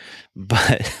Thing,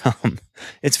 but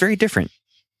it's very different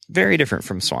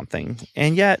from Swamp Thing,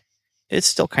 and yet it's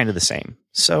still kind of the same.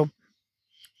 So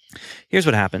here's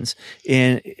what happens.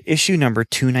 In issue number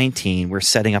 219, we're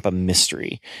setting up a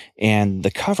mystery, and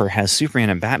the cover has Superman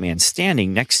and Batman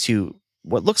standing next to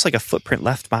what looks like a footprint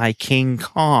left by King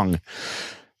Kong.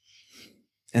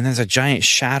 And there's a giant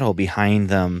shadow behind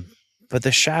them. But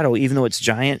the shadow, even though it's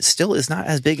giant, still is not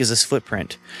as big as this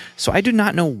footprint. So I do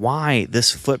not know why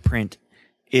this footprint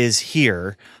is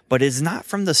here, but it's not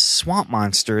from the swamp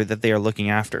monster that they are looking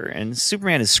after. And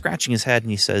Superman is scratching his head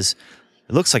and he says,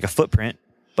 it looks like a footprint,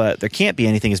 but there can't be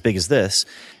anything as big as this.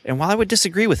 And while I would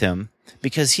disagree with him,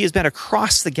 because he has been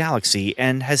across the galaxy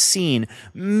and has seen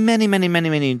many, many, many,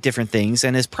 many different things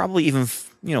and has probably even,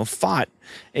 fought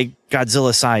a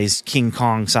Godzilla-sized, King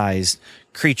Kong-sized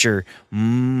creature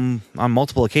on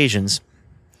multiple occasions.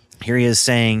 Here he is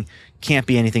saying, can't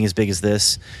be anything as big as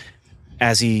this,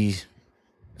 as he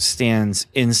stands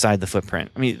inside the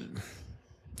footprint. I mean,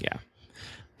 yeah.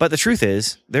 But the truth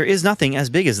is, there is nothing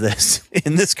as big as this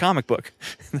in this comic book.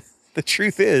 The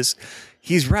truth is,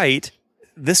 he's right.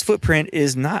 This footprint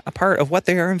is not a part of what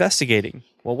they are investigating.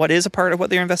 Well, what is a part of what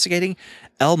they're investigating?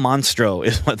 El Monstro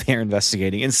is what they are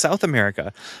investigating. In South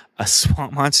America, a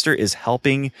swamp monster is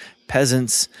helping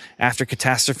peasants after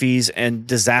catastrophes and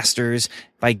disasters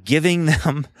by giving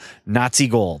them Nazi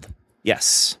gold.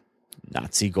 Yes,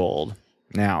 Nazi gold.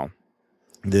 Now,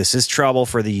 this is trouble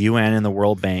for the UN and the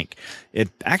World Bank. It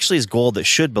actually is gold that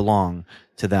should belong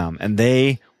to them, and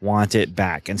they want it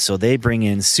back. And so they bring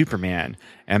in Superman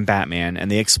and Batman, and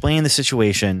they explain the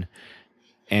situation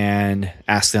and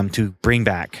ask them to bring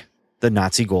back the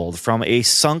Nazi gold from a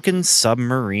sunken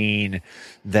submarine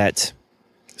that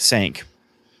sank.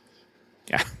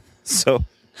 Yeah. So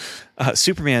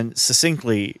Superman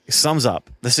succinctly sums up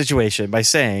the situation by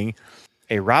saying,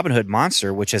 a Robin Hood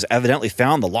monster which has evidently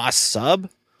found the lost sub?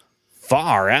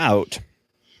 Far out.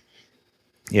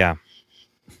 Yeah.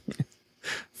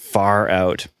 Far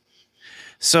out.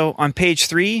 So on page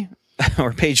 3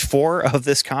 or page 4 of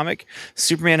this comic,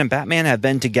 Superman and Batman have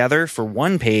been together for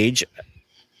one page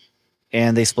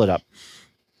and they split up.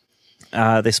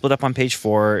 They split up on page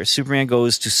 4. Superman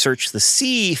goes to search the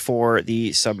sea for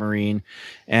the submarine,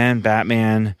 and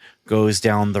Batman goes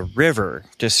down the river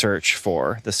to search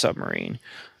for the submarine.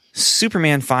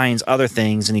 Superman finds other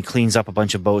things and he cleans up a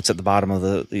bunch of boats at the bottom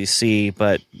of the sea,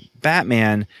 but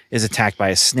Batman is attacked by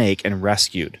a snake and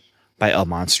rescued by El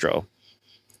Monstro,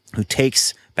 who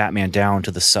takes Batman down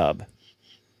to the sub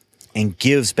and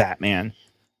gives Batman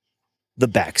the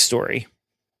backstory.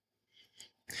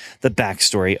 The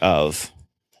backstory of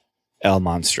El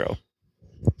Monstro.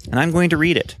 And I'm going to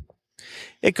read it.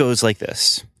 It goes like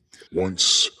this.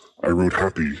 Once I rode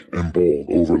happy and bold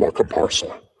over La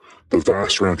Comparsa, the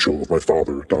vast rancho of my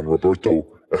father, Don Roberto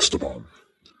Esteban.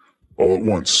 All at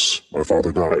once, my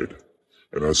father died,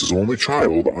 and as his only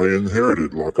child, I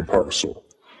inherited La Comparsa.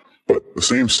 But the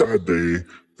same sad day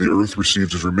the earth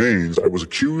received his remains, I was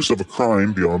accused of a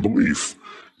crime beyond belief,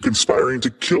 conspiring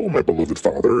to kill my beloved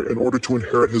father in order to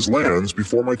inherit his lands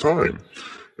before my time.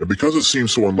 And because it seemed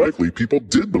so unlikely, people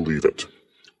did believe it.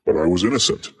 But I was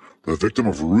innocent, the victim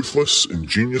of ruthless,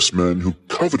 ingenious men who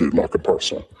coveted La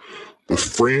Comparsa. The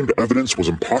framed evidence was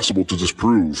impossible to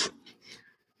disprove.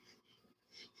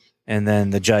 And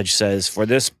then the judge says, for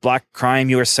this black crime,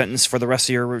 you are sentenced for the rest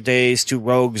of your days to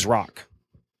Rogue's Rock.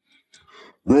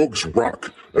 Rogue's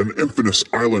Rock, an infamous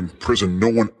island prison no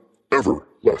one ever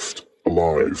left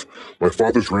alive. My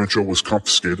father's rancho was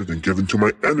confiscated and given to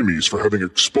my enemies for having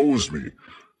exposed me.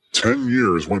 10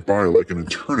 years went by like an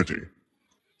eternity.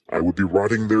 I would be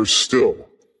rotting there still,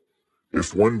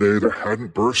 if one day there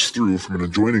hadn't burst through from an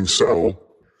adjoining cell.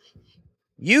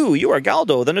 You are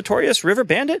Galdo, the notorious river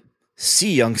bandit?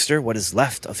 See, youngster, what is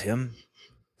left of him.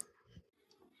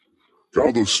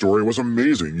 Galdo's story was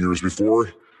amazing. Years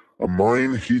before, a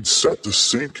mine he'd set to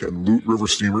sink and loot river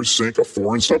steamers sank a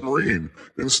foreign submarine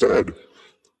instead.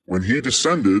 When he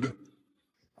descended...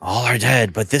 All are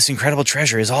dead, but this incredible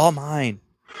treasure is all mine.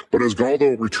 But as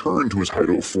Galdo returned to his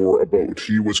hideout for a boat,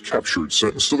 he was captured,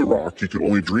 sentenced to the rock. He could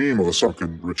only dream of the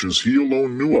sunken riches he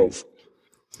alone knew of.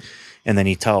 And then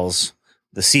he tells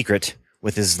the secret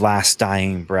with his last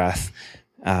dying breath,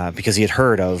 because he had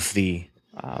heard of the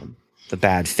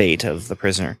bad fate of the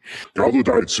prisoner. Galdo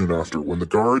died soon after. When the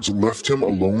guards left him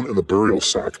alone in the burial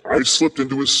sack, I slipped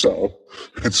into his cell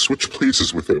and switched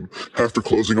places with him after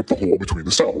closing up the hole between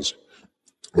the cells.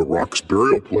 The rock's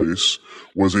burial place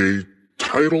was a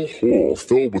tidal hole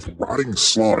filled with rotting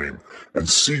slime and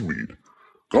seaweed.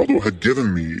 Galdo had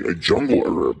given me a jungle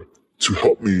herb to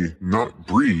help me not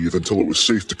breathe until it was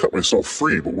safe to cut myself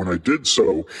free, but when I did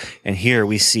so... And here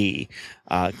we see,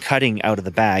 cutting out of the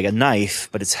bag, a knife,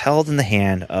 but it's held in the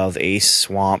hand of a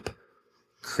swamp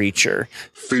creature.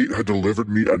 Fate had delivered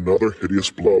me another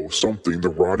hideous blow. Something, the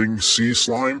rotting sea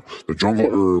slime, the jungle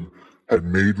herb, had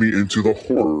made me into the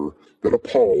horror that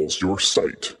appalls your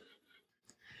sight.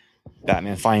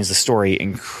 Batman finds the story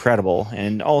incredible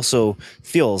and also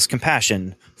feels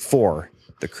compassion for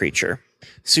the creature.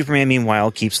 Superman, meanwhile,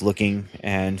 keeps looking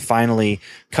and finally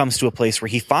comes to a place where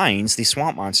he finds the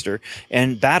swamp monster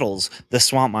and battles the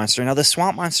swamp monster. Now, the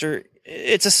swamp monster,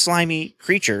 it's a slimy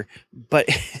creature, but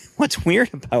what's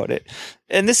weird about it,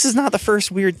 and this is not the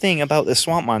first weird thing about the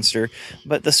swamp monster,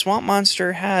 but the swamp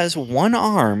monster has one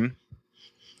arm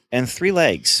and 3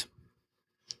 legs.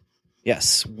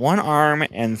 Yes, 1 arm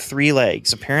and 3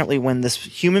 legs. Apparently, when this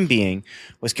human being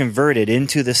was converted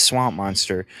into this swamp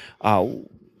monster,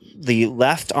 the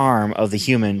left arm of the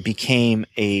human became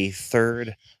a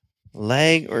 3rd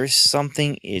leg or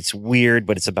something. It's weird,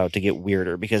 but it's about to get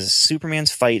weirder because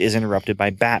Superman's fight is interrupted by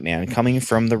Batman coming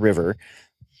from the river,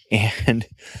 and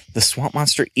the swamp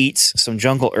monster eats some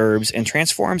jungle herbs and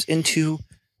transforms into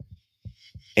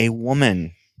a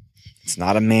woman. It's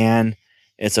not a man.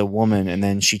 It's a woman, and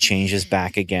then she changes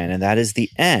back again. And that is the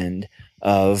end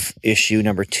of issue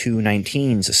number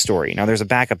 219's story. Now, there's a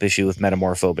backup issue with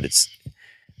Metamorpho, but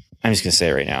I'm just going to say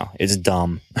it right now. It's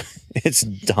dumb. It's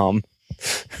dumb.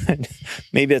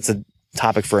 Maybe it's a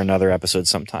topic for another episode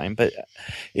sometime. But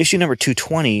issue number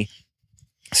 220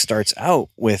 starts out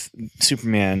with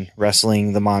Superman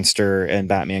wrestling the monster and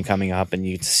Batman coming up, and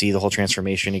you see the whole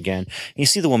transformation again. And you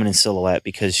see the woman in silhouette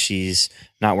because she's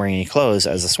not wearing any clothes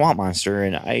as the swamp monster.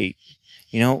 And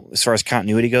as far as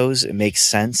continuity goes, it makes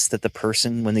sense that the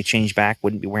person, when they change back,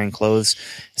 wouldn't be wearing clothes.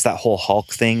 It's that whole Hulk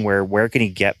thing where can he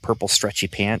get purple stretchy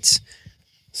pants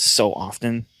so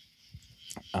often?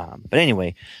 But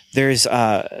anyway, there's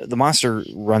the monster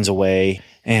runs away,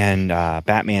 and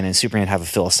Batman and Superman have a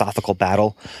philosophical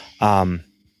battle. I'll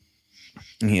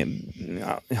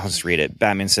just read it.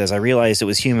 Batman says, "I realized it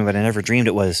was human, but I never dreamed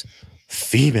it was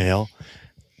female."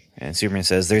 And Superman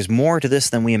says, "There's more to this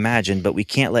than we imagined, but we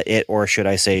can't let it, or should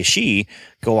I say she,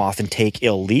 go off and take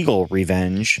illegal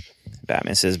revenge."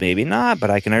 Batman says, "Maybe not, but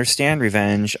I can understand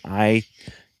revenge.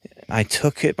 I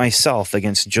took it myself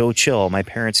against Joe Chill, my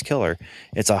parents' killer.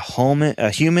 It's a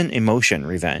human emotion,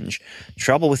 revenge.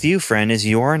 Trouble with you, friend, is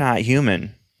you're not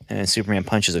human." And Superman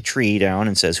punches a tree down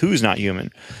and says, "Who's not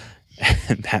human?"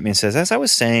 And Batman says, "As I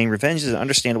was saying, revenge is an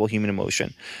understandable human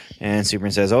emotion." And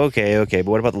Superman says, okay, but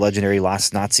what about the legendary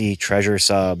Lost Nazi treasure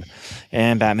sub?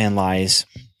 And Batman lies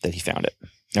that he found it,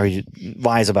 or he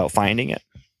lies about finding it.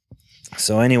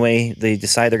 So anyway, they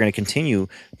decide they're going to continue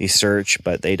the search,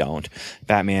 but they don't.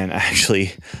 Batman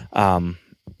actually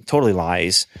totally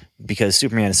lies because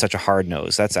Superman is such a hard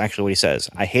nose. That's actually what he says.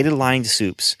 "I hated lying to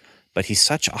Supes, but he's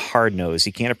such a hard nose.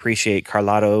 He can't appreciate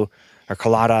Carlotta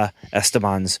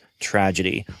Esteban's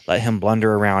tragedy. Let him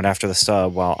blunder around after the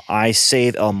sub while I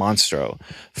save El Monstro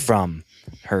from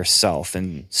herself."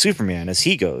 And Superman, as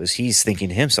he goes, he's thinking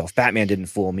to himself, "Batman didn't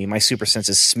fool me. My super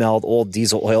senses smelled old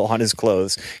diesel oil on his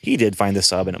clothes. He did find the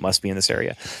sub, and it must be in this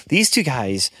area." These two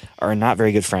guys are not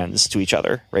very good friends to each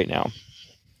other right now.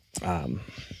 I'm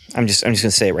just going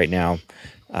to say it right now.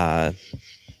 I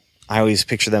always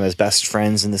picture them as best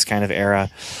friends in this kind of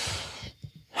era.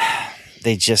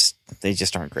 They just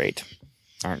aren't great.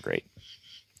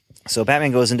 So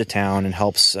Batman goes into town and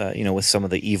helps, with some of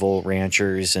the evil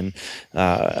ranchers, and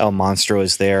El Monstro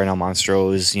is there, and El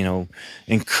Monstro is,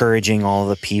 encouraging all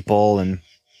the people, and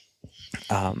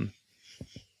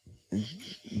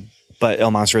but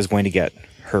El Monstro is going to get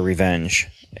her revenge,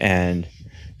 and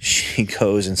she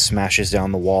goes and smashes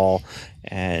down the wall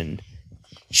and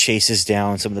chases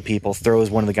down some of the people, throws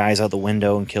one of the guys out the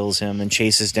window and kills him, then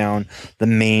chases down the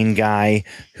main guy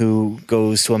who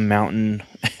goes to a mountain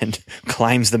and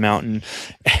climbs the mountain,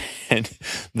 and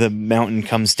the mountain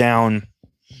comes down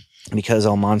because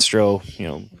El Monstro,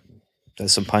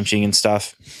 does some punching and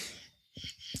stuff.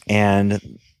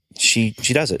 And she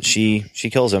does it. She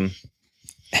kills him,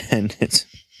 and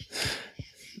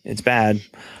it's bad.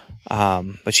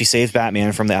 But she saves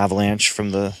Batman from the avalanche,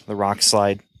 from the rock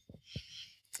slide.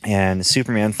 And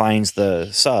Superman finds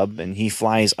the sub, and he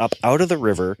flies up out of the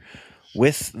river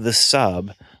with the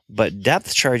sub, but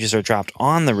depth charges are dropped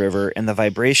on the river, and the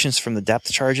vibrations from the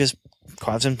depth charges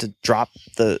cause him to drop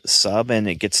the sub, and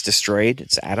it gets destroyed.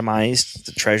 It's atomized.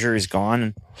 The treasure is gone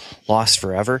and lost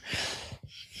forever,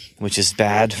 which is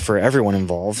bad for everyone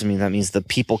involved. I mean, that means the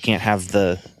people can't have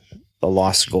the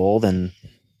lost gold, and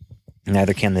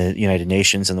neither can the United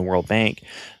Nations and the World Bank.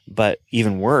 But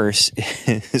even worse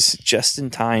is just in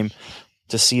time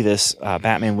to see this,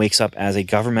 Batman wakes up as a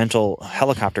governmental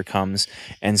helicopter comes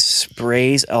and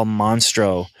sprays El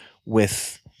Monstro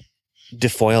with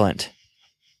defoliant.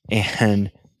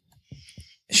 And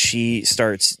she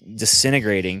starts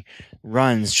disintegrating,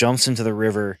 runs, jumps into the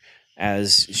river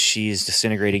as she's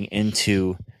disintegrating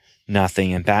into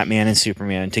nothing. And Batman and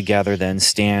Superman together then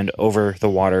stand over the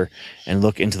water and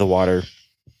look into the water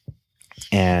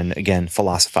and again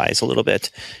philosophize a little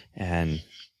bit. And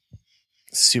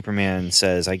Superman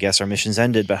says, I guess our mission's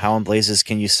ended, but how in blazes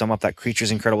can you sum up that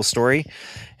creature's incredible story?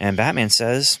 And Batman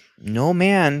says, no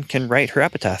man can write her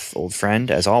epitaph, old friend.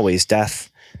 As always,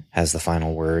 death has the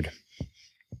final word.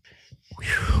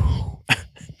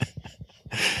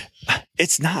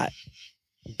 It's not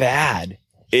bad.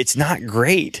 It's not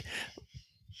great.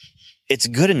 It's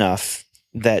good enough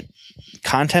that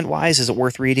content-wise, is it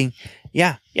worth reading?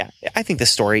 Yeah. I think the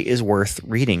story is worth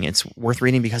reading. It's worth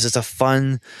reading because it's a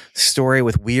fun story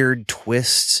with weird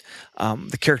twists.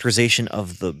 The characterization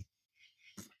of the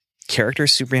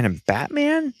characters, Superman and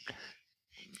Batman,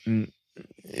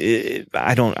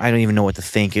 I don't even know what to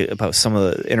think about some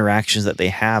of the interactions that they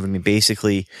have. I mean,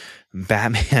 basically,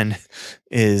 Batman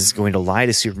is going to lie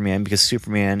to Superman because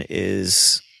Superman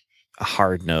is a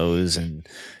hard nose, and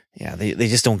yeah, they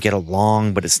just don't get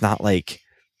along. But it's not like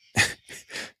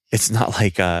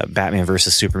Batman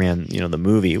versus Superman, the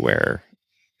movie, where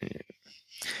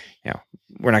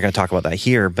we're not going to talk about that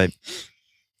here. But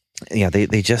yeah,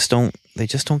 they just don't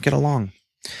get along.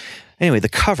 Anyway, the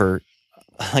cover.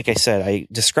 Like I said, I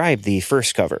described the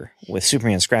first cover with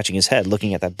Superman scratching his head,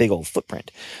 looking at that big old footprint.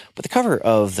 But the cover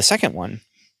of the second one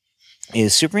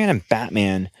is Superman and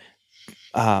Batman.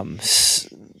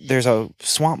 There's a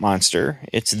swamp monster.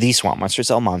 It's the swamp monster.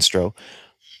 It's El Monstro,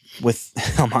 with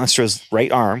El Monstro's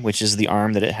right arm, which is the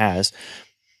arm that it has,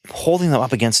 holding them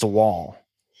up against a wall.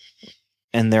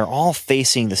 And they're all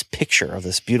facing this picture of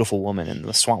this beautiful woman. And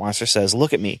the swamp monster says,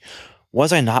 look at me.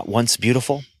 Was I not once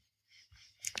beautiful?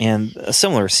 And a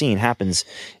similar scene happens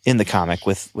in the comic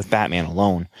with Batman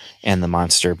alone and the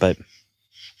monster. But,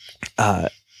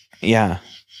 yeah,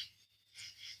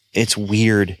 it's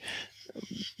weird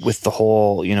with the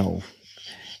whole,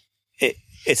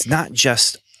 it's not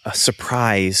just a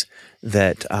surprise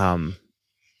that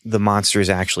the monster is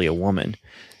actually a woman,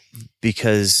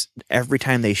 because every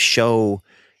time they show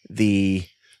the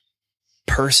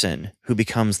person who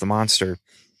becomes the monster,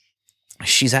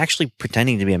 she's actually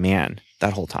pretending to be a man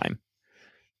that whole time.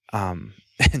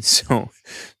 And so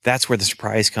that's where the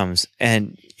surprise comes.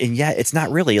 And yet it's not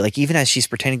really, like, even as she's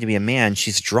pretending to be a man,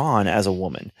 she's drawn as a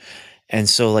woman. And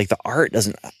so, like, the art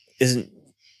isn't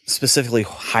specifically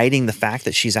hiding the fact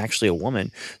that she's actually a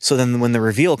woman. So then when the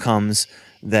reveal comes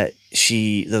that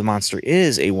the monster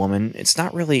is a woman, it's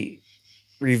not really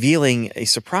revealing a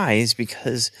surprise,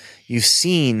 because you've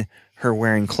seen her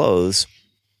wearing clothes,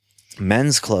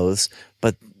 men's clothes,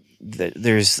 but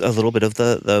there's a little bit of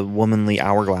the womanly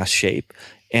hourglass shape,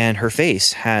 and her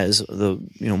face has the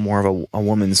more of a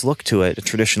woman's look to it, a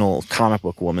traditional comic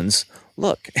book woman's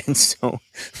look. And so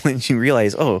when you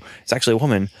realize, oh, it's actually a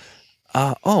woman,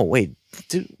 oh wait,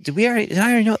 did I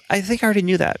already know? I think I already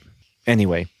knew that.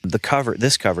 Anyway,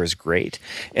 this cover is great,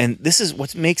 and this is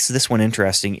what makes this one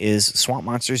interesting. Is swamp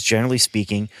monsters, generally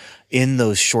speaking, in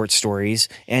those short stories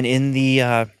and in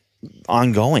the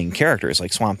ongoing characters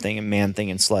like Swamp Thing and Man Thing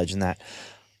and Sludge and that,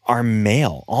 are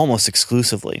male almost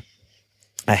exclusively.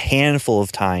 A handful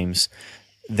of times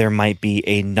there might be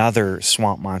another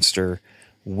swamp monster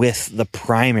with the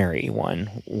primary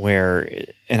one,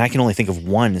 and I can only think of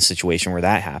one situation where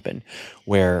that happened,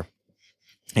 where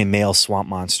a male swamp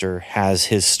monster has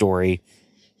his story,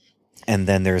 and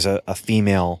then there's a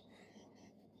female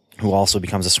who also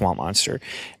becomes a swamp monster.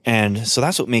 And so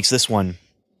that's what makes this one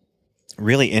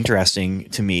really interesting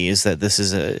to me, is that this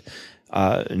is a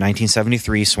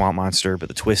 1973 swamp monster, but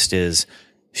the twist is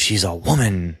she's a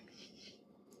woman.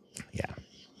 Yeah.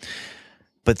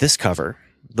 But this cover,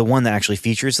 the one that actually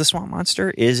features the swamp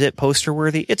monster, is it poster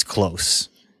worthy? It's close.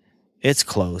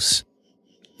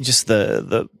 just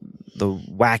the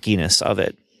wackiness of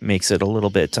it makes it a little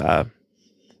bit.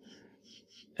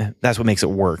 That's what makes it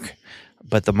work.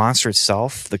 But the monster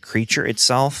itself, the creature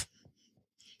itself,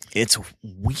 it's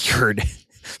weird.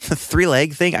 The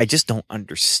 3-leg thing, I just don't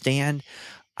understand.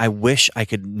 I wish I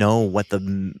could know what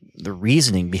the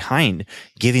reasoning behind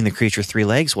giving the creature 3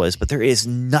 legs was, but there is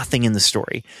nothing in the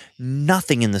story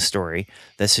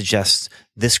that suggests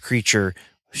this creature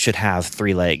should have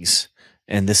 3 legs,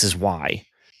 and this is why.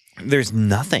 There's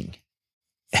nothing.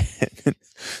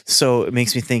 So it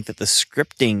makes me think that the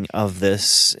scripting of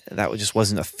this, that just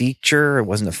wasn't a feature, it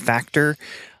wasn't a factor.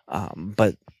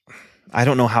 But I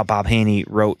don't know how Bob Haney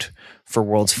wrote for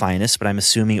World's Finest, but I'm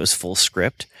assuming it was full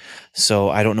script. So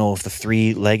I don't know if the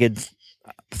 3-legged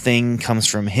thing comes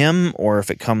from him or if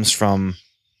it comes from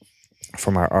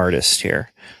our artist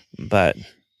here. But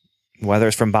whether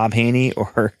it's from Bob Haney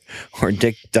or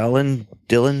Dick Dillon,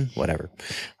 whatever.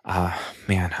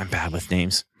 Man, I'm bad with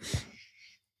names.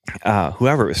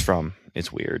 Whoever it was from,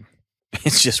 it's weird.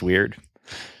 It's just weird.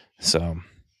 So,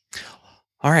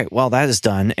 all right. Well, that is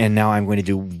done. And now I'm going to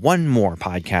do one more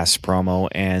podcast promo,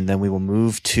 and then we will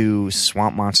move to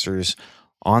Swamp Monsters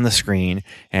on the screen,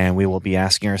 and we will be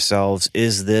asking ourselves,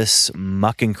 is this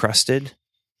muck encrusted,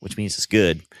 which means it's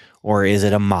good, or is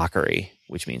it a mockery,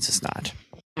 which means it's not?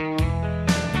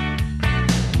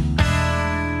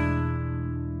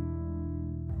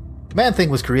 Man-Thing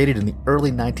was created in the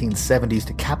early 1970s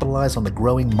to capitalize on the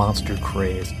growing monster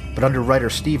craze, but under writer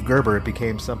Steve Gerber it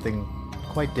became something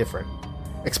quite different.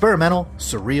 Experimental,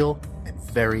 surreal, and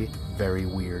very, very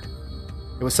weird.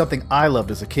 It was something I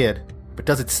loved as a kid, but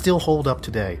does it still hold up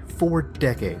today, 4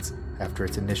 decades after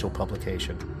its initial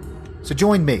publication? So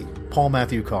join me, Paul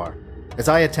Matthew Carr, as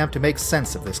I attempt to make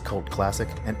sense of this cult classic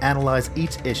and analyze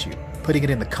each issue, putting it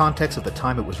in the context of the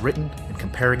time it was written and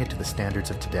comparing it to the standards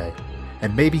of today.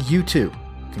 And maybe you too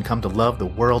can come to love the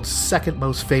world's second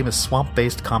most famous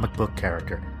swamp-based comic book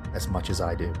character as much as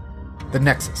I do. The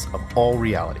Nexus of All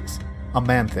Realities, a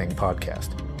Man-Thing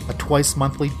podcast, a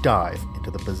twice-monthly dive into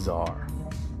the bizarre.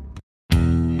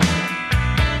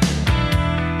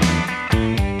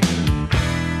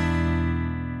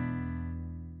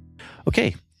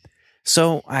 Okay,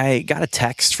 so I got a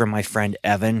text from my friend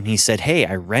Evan. He said, hey,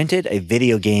 I rented a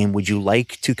video game. Would you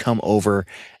like to come over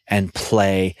and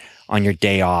play on your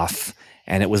day off?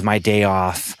 And it was my day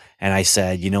off. And I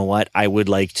said, you know what? I would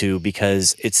like to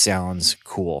because it sounds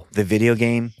cool. The video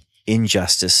game,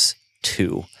 Injustice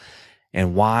 2.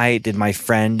 And why did my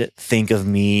friend think of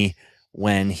me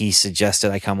when he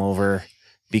suggested I come over?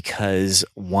 Because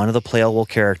one of the playable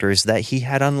characters that he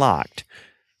had unlocked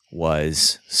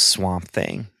was Swamp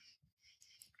Thing.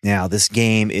 Now, this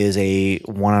game is a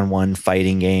one-on-one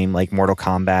fighting game like Mortal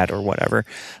Kombat or whatever,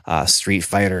 Street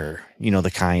Fighter, you know,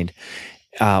 the kind,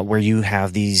 where you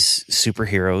have these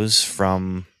superheroes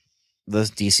from the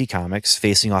DC Comics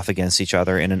facing off against each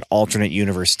other in an alternate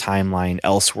universe timeline,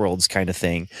 Elseworlds kind of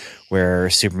thing, where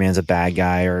Superman's a bad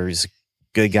guy or he's a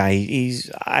good guy.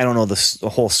 I don't know the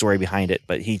whole story behind it,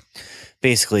 but he's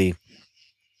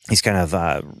kind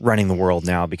of running the world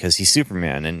now because he's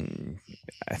Superman, and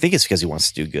I think it's because he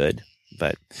wants to do good,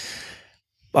 but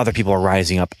other people are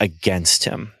rising up against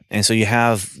him. And so you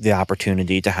have the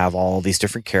opportunity to have all these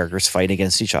different characters fight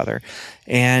against each other.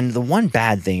 And the one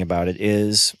bad thing about it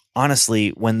is, honestly,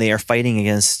 when they are fighting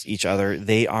against each other,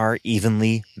 they are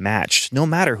evenly matched, no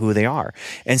matter who they are.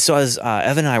 And so as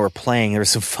Evan and I were playing, there were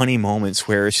some funny moments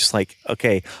where it's just like,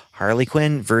 okay, Harley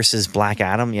Quinn versus Black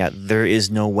Adam. Yeah, there is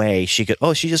no way she could,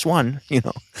 she just won, you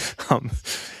know.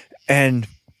 And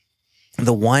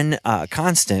the one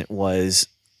constant was,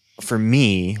 for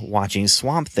me, watching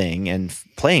Swamp Thing and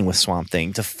playing with Swamp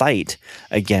Thing to fight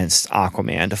against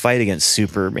Aquaman, to fight against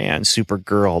Superman,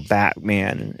 Supergirl,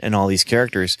 Batman, and all these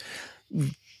characters.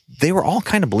 They were all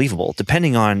kind of believable,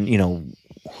 depending on, you know,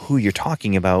 who you're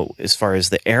talking about as far as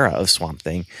the era of Swamp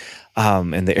Thing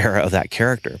and the era of that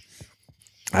character.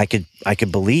 I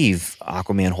could believe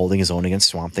Aquaman holding his own against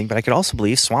Swamp Thing, but I could also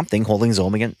believe Swamp Thing holding his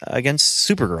own against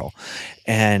Supergirl.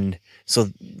 And so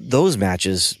those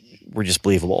matches were just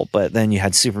believable. But then you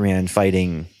had Superman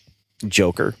fighting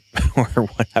Joker or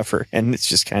whatever, and it's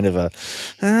just kind of a,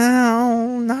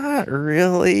 oh, not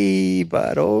really,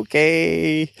 but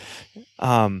okay.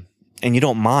 And you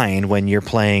don't mind when you're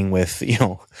playing with, you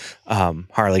know,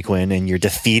 Harley Quinn and you're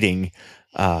defeating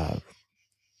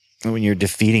when you're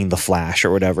defeating the Flash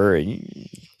or whatever,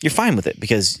 you're fine with it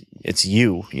because it's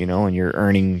you know, and you're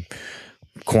earning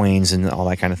coins and all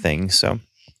that kind of thing. So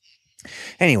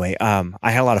anyway,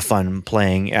 I had a lot of fun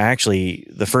playing.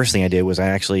 The first thing I did was I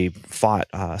actually fought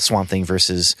Swamp Thing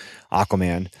versus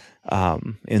Aquaman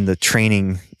in the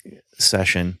training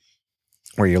session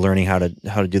where you're learning how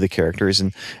to do the characters,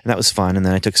 and that was fun. And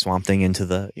then I took Swamp Thing into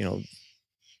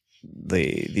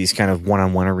these kind of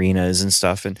one-on-one arenas and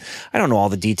stuff. And I don't know all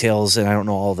the details, and I don't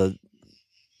know all the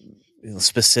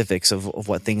specifics of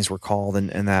what things were called,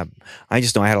 and that I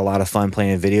just know I had a lot of fun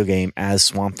playing a video game as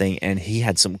Swamp Thing, and he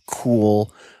had some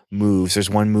cool moves. There's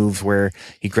one move where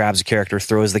he grabs a character,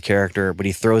 throws the character, but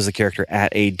he throws the character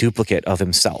at a duplicate of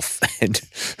himself, and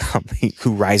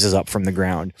who rises up from the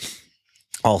ground.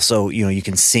 Also, you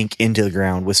can sink into the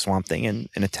ground with Swamp Thing and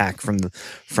attack from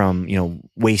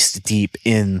waist deep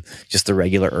in just the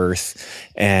regular earth.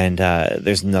 And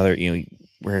there's another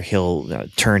where he'll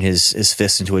turn his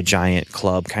fist into a giant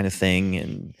club kind of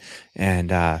thing, and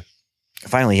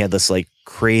finally he had this like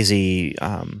crazy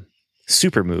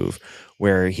super move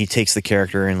where he takes the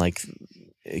character and like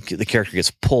the character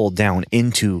gets pulled down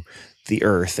into the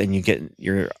earth, and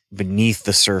you're beneath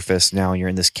the surface now, and you're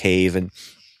in this cave, and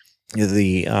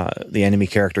the enemy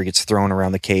character gets thrown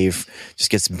around the cave, just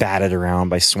gets batted around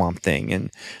by Swamp Thing,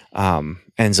 and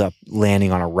ends up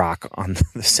landing on a rock on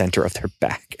the center of their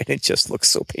back, and it just looks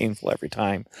so painful every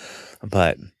time.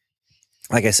 But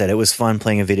like I said, it was fun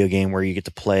playing a video game where you get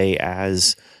to play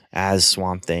as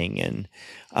Swamp Thing, and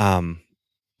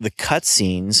the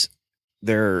cutscenes,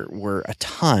 there were a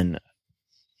ton.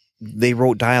 They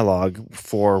wrote dialogue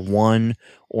for one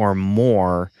or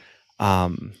more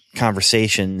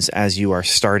conversations as you are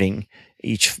starting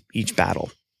each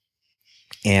battle.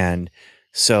 And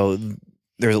so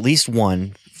there's at least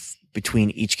one between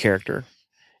each character.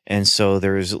 And so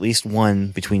there's at least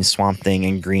one between Swamp Thing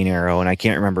and Green Arrow. And I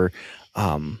can't remember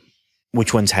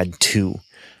which ones had two.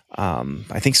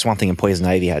 I think Swamp Thing and Poison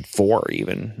Ivy had 4,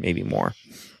 even maybe more.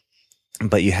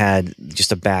 But you had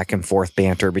just a back and forth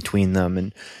banter between them.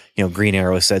 And, Green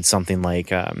Arrow said something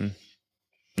like,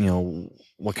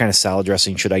 what kind of salad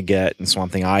dressing should I get? And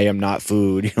Swamp Thing, I am not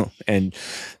food. And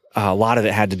a lot of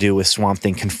it had to do with Swamp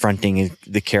Thing confronting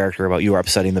the character about you are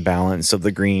upsetting the balance of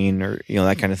the green, or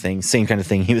that kind of thing. Same kind of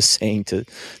thing he was saying to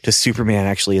Superman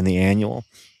actually in the annual.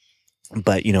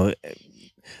 But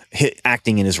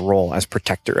acting in his role as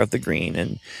protector of the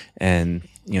green, and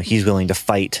he's willing to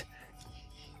fight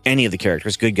any of the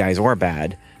characters, good guys or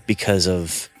bad, because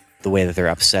of the way that they're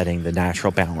upsetting the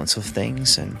natural balance of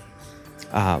things. And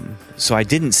so I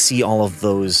didn't see all of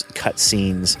those cut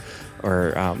scenes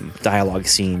or dialogue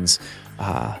scenes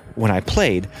when I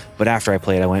played, but after I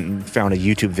played, I went and found a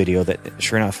YouTube video that,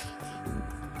 sure enough,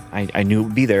 I knew it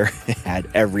would be there. It had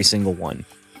every single one.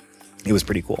 It was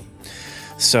pretty cool.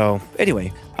 So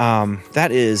anyway,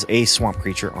 that is a swamp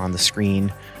creature on the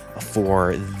screen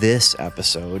for this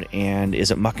episode. And is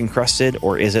it muck encrusted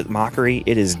or is it mockery?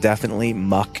 It is definitely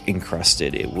muck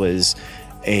encrusted. It was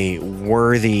a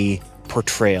worthy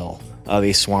portrayal of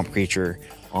a swamp creature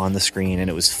on the screen, and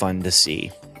it was fun to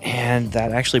see. And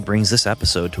that actually brings this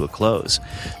episode to a close.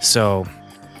 So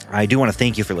I do want to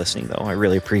thank you for listening, though. I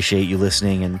really appreciate you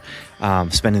listening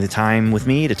and spending the time with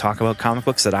me to talk about comic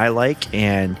books that I like.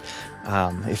 And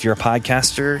if you're a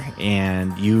podcaster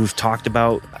and you've talked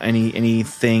about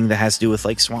anything that has to do with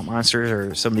like swamp monsters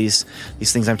or some of these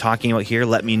things I'm talking about here,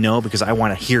 let me know, because I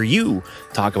want to hear you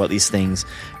talk about these things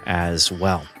as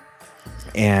well.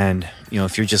 And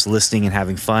if you're just listening and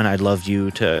having fun, I'd love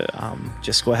you to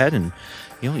just go ahead and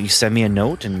you send me a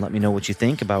note and let me know what you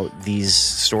think about these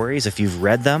stories, if you've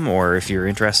read them or if you're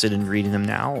interested in reading them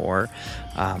now, or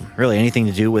really anything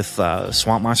to do with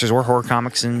swamp monsters or horror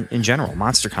comics in general,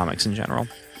 monster comics in general.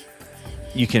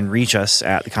 You can reach us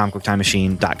at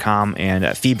thecomicbooktimemachine.com,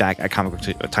 and feedback at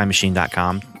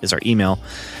comicbooktimemachine.com is our email.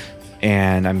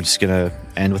 And I'm just going to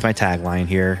end with my tagline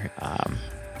here.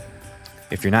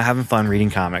 If you're not having fun reading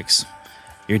comics,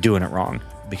 you're doing it wrong,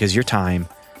 because your time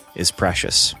is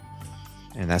precious.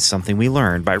 And that's something we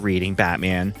learned by reading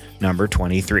Batman number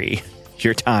 23.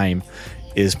 Your time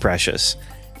is precious.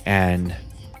 And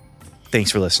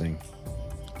thanks for listening.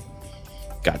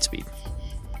 Godspeed.